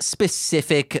that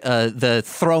specific, the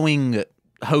throwing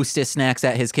Hostess snacks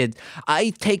at his kids,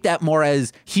 I take that more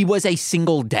as he was a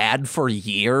single dad for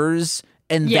years,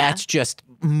 and that's just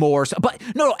more so. But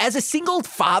no, as a single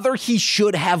father, he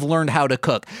should have learned how to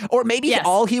cook. Or maybe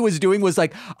all he was doing was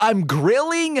like, I'm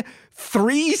grilling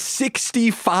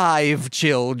 365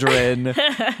 children.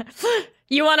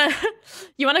 You want a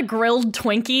grilled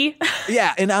Twinkie?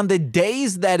 Yeah, and on the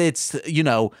days that it's,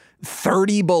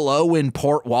 30 below in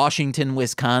Port Washington,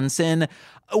 Wisconsin,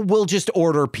 we'll just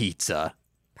order pizza.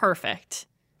 Perfect.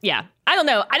 Yeah. I don't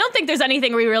know. I don't think there's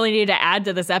anything we really need to add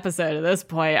to this episode at this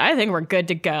point. I think we're good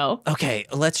to go. Okay,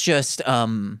 let's just,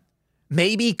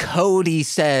 maybe Cody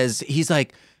says, he's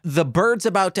like, the bird's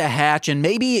about to hatch, and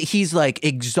maybe he's like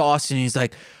exhausted, and he's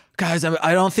like, guys,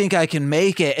 I don't think I can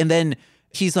make it. And then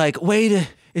he's like, wait,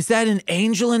 is that an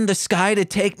angel in the sky to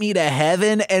take me to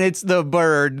heaven? And it's the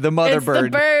bird, the mother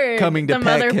bird, coming to the peck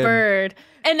mother him. bird.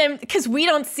 And then, because we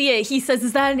don't see it, he says,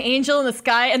 is that an angel in the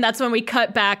sky? And that's when we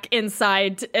cut back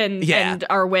inside and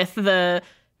are with the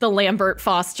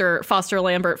Foster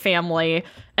Lambert family.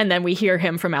 And then we hear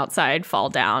him from outside fall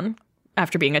down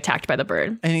after being attacked by the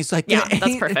bird. And he's like, Yeah,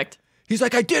 that's perfect. He's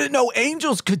like, I didn't know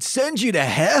angels could send you to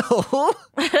hell.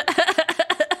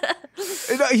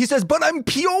 And he says, but I'm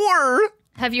pure.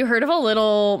 Have you heard of a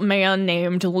little man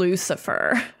named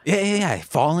Lucifer? Yeah.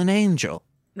 Fallen angel.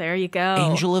 There you go.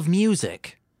 Angel of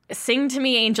music. Sing to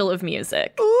me, angel of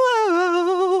music.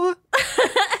 Whoa.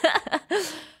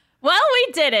 Well,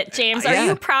 we did it, James. Are Yeah.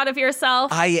 you proud of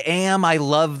yourself? I am. I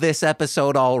love this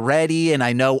episode already, and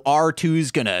I know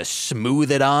R2's gonna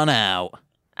smooth it on out.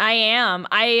 I am.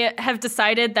 I have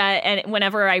decided that and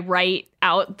whenever I write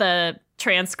out the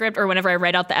transcript or whenever I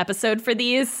write out the episode for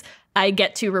these, I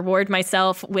get to reward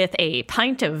myself with a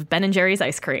pint of Ben & Jerry's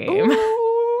ice cream.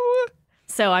 Ooh.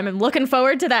 So I'm looking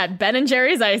forward to that Ben &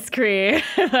 Jerry's ice cream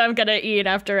I'm going to eat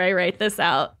after I write this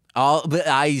out. But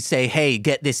I say, hey,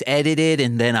 get this edited,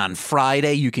 and then on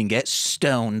Friday you can get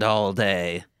stoned all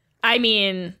day. I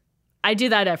mean, I do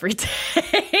that every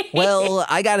day. Well,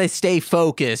 I gotta stay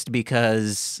focused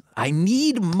because I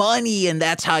need money, and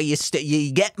that's how you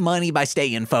get money by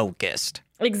staying focused.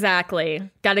 Exactly.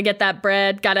 Got to get that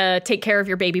bread. Got to take care of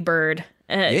your baby bird.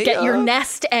 Get your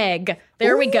nest egg.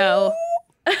 There we go.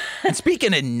 And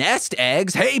speaking of nest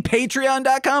eggs, hey,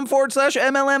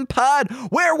 patreon.com/MLM pod,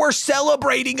 where we're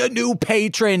celebrating a new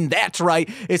patron. That's right.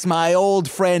 It's my old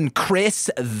friend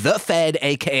Chris the Fed,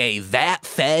 aka That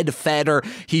Fedder.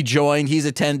 He joined. He's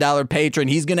a $10 patron.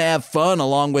 He's going to have fun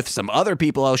along with some other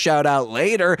people I'll shout out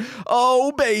later.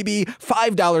 Oh, baby.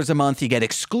 $5 a month. You get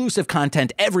exclusive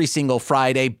content every single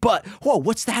Friday. But, whoa,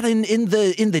 what's that in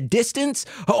the distance?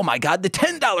 Oh, my God. The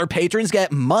 $10 patrons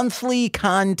get monthly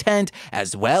content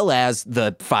as well as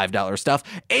the $5 stuff,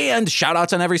 and shout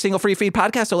outs on every single free feed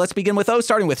podcast. So let's begin with those,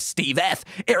 starting with Steve F.,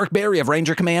 Eric Berry of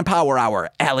Ranger Command Power Hour,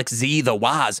 Alex Z, the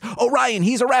Waz, Orion,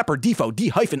 he's a rapper, Defo,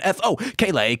 D-F-O,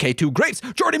 Kayla, AK2 Grapes,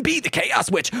 Jordan B, the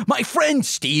Chaos Witch, my friend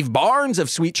Steve Barnes of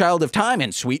Sweet Child of Time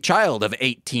and Sweet Child of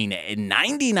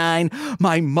 1899,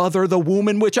 my mother, the womb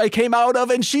in which I came out of,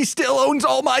 and she still owns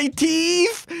all my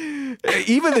teeth.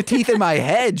 Even the teeth in my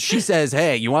head. She says,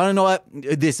 hey, you want to know what?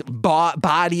 This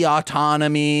body autonomy,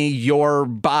 your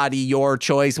body, your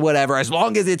choice, whatever, as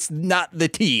long as it's not the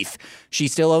teeth. She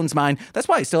still owns mine. That's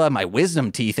why I still have my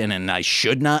wisdom teeth in, and I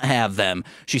should not have them.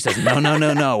 She says,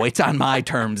 no, it's on my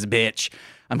terms, bitch.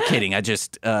 I'm kidding. I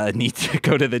just need to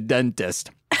go to the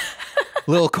dentist.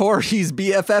 Lil Corey's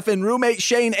BFF and roommate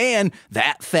Shane and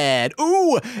that fad.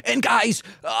 Ooh, and guys,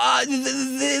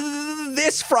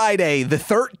 this Friday, the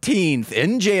 13th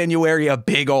in January, a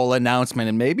big ol' announcement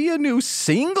and maybe a new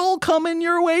single coming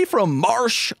your way from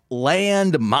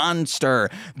Marshland Monster.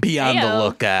 Be on the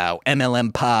lookout.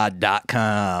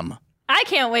 MLMpod.com. I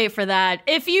can't wait for that.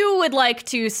 If you would like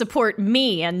to support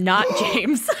me and not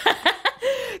James,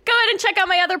 go ahead and check out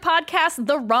my other podcast,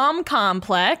 The Rom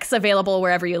Complex, available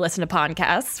wherever you listen to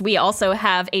podcasts. We also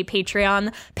have a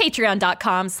Patreon,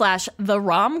 patreon.com/The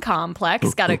Rom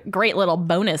Complex. Got a great little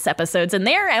bonus episodes in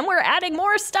there, and we're adding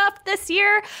more stuff this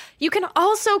year. You can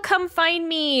also come find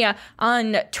me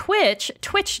on Twitch,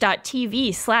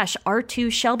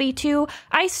 twitch.tv/R2Shelby2.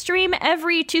 I stream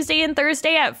every Tuesday and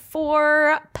Thursday at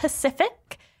 4 Pacific.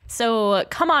 So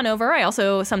come on over. I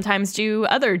also sometimes do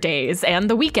other days and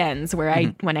the weekends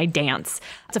where when I dance.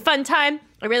 It's a fun time.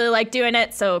 I really like doing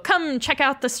it. So come check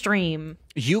out the stream.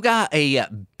 You got a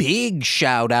big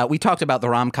shout out. We talked about the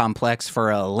Rom Complex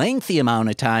for a lengthy amount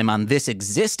of time on This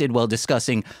Existed while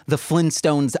discussing the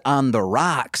Flintstones on the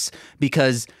Rocks,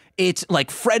 because it's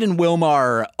like Fred and Wilma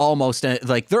are almost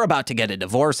like they're about to get a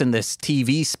divorce in this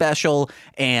TV special.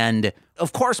 And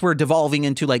of course, we're devolving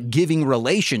into like giving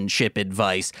relationship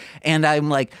advice. And I'm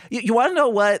like, you want to know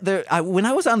what? When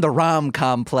I was on the Rom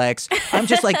Complex, I'm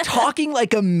just like talking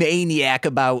like a maniac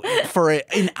for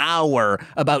an hour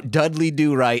about Dudley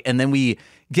Do-Right. And then we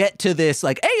get to this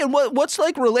like, hey, and what's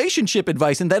like relationship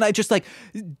advice? And then I just like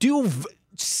do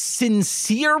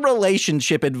sincere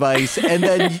relationship advice, and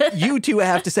then you two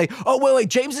have to say, oh, wait,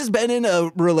 James has been in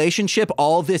a relationship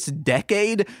all this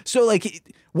decade, so like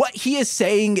what he is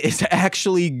saying is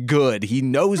actually good. He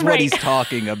knows what he's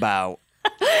talking about.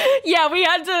 Yeah, we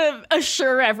had to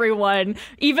assure everyone,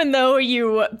 even though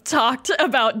you talked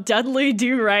about Dudley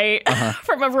Do-Right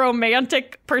from a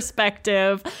romantic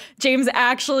perspective, James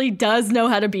actually does know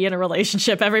how to be in a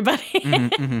relationship,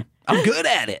 everybody. I'm good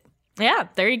at it. Yeah,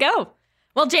 there you go.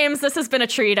 Well, James, this has been a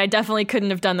treat. I definitely couldn't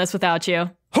have done this without you.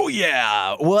 Oh,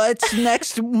 yeah. What's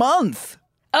next month?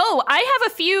 Oh, I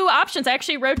have a few options. I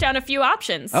actually wrote down a few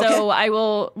options. Okay. So I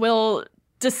will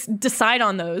decide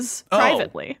on those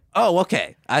privately. Oh,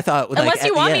 okay. I thought unless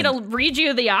you want me to read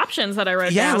you the options that I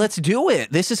wrote down. Yeah, let's do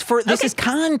it. This is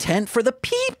content for the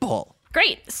people.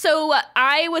 Great. So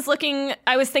I was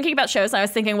thinking about shows. I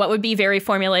was thinking what would be very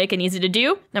formulaic and easy to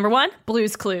do. Number 1,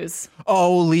 Blue's Clues.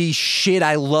 Holy shit,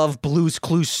 I love Blue's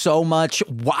Clues so much.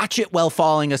 Watch it while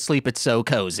falling asleep. It's so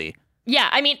cozy. Yeah,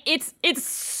 I mean, it's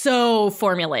so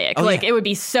formulaic. It would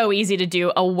be so easy to do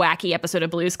a wacky episode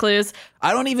of Blue's Clues.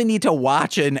 I don't even need to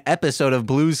watch an episode of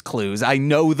Blue's Clues. I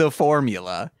know the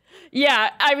formula. Yeah,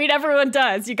 I mean, everyone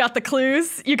does. You got the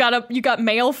clues. You got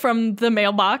mail from the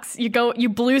mailbox. You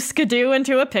blue skidoo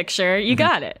into a picture. You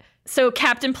got it. So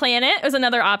Captain Planet is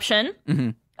another option.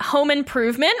 Home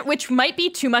Improvement, which might be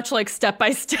too much like Step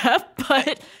by Step,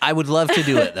 but I would love to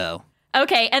do it though.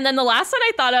 Okay, and then the last one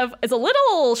I thought of is a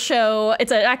little show.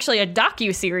 It's actually a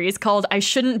docu-series called I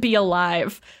Shouldn't Be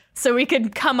Alive. So we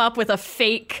could come up with a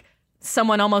fake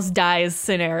someone almost dies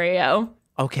scenario.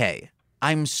 Okay,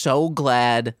 I'm so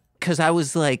glad. Because I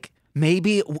was like,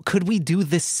 maybe could we do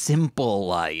The Simple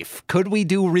Life? Could we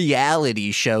do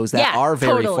reality shows that are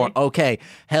very okay,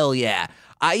 hell yeah.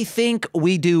 I think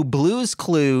we do Blue's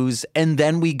Clues and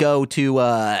then we go to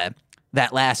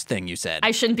that last thing you said. I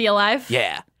Shouldn't Be Alive?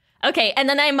 Yeah. Okay, and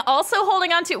then I'm also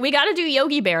holding on to, we got to do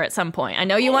Yogi Bear at some point. I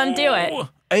know you want to do it.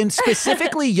 And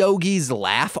specifically Yogi's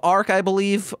Laugh arc, I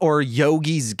believe, or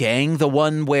Yogi's Gang, the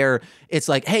one where it's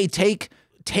like, hey, take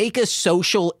a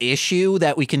social issue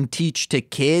that we can teach to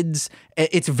kids.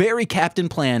 It's very Captain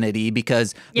Planet-y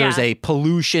because there's a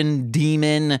pollution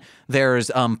demon,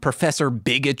 there's Professor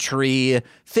Bigotry,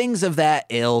 things of that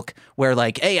ilk where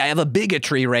like, hey, I have a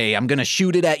bigotry ray. I'm going to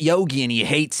shoot it at Yogi and he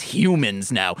hates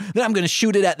humans now. Then I'm going to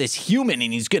shoot it at this human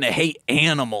and he's going to hate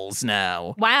animals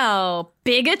now. Wow.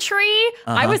 Bigotry?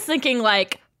 I was thinking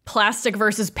like plastic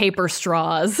versus paper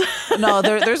straws. No,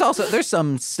 there's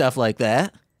some stuff like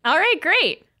that. All right,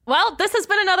 great. Well, this has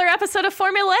been another episode of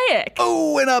Formulaic.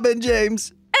 Oh, and I've been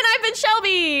James. And I've been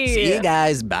Shelby. See you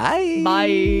guys. Bye.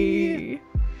 Bye.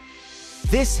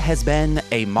 This has been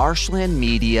a Marshland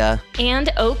Media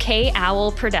and OK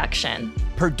Owl production.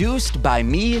 Produced by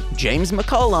me, James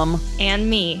McCullum. And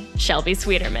me, Shelby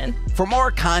Sweeterman. For more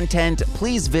content,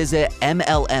 please visit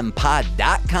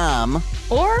MLMpod.com.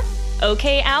 Or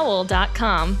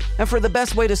OKOwl.com. And for the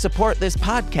best way to support this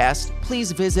podcast,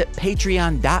 please visit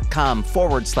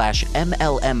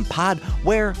patreon.com/MLMpod,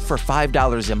 where for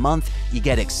 $5 a month, you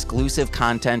get exclusive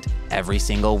content every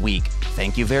single week.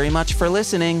 Thank you very much for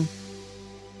listening.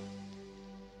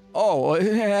 Oh,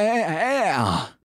 yeah.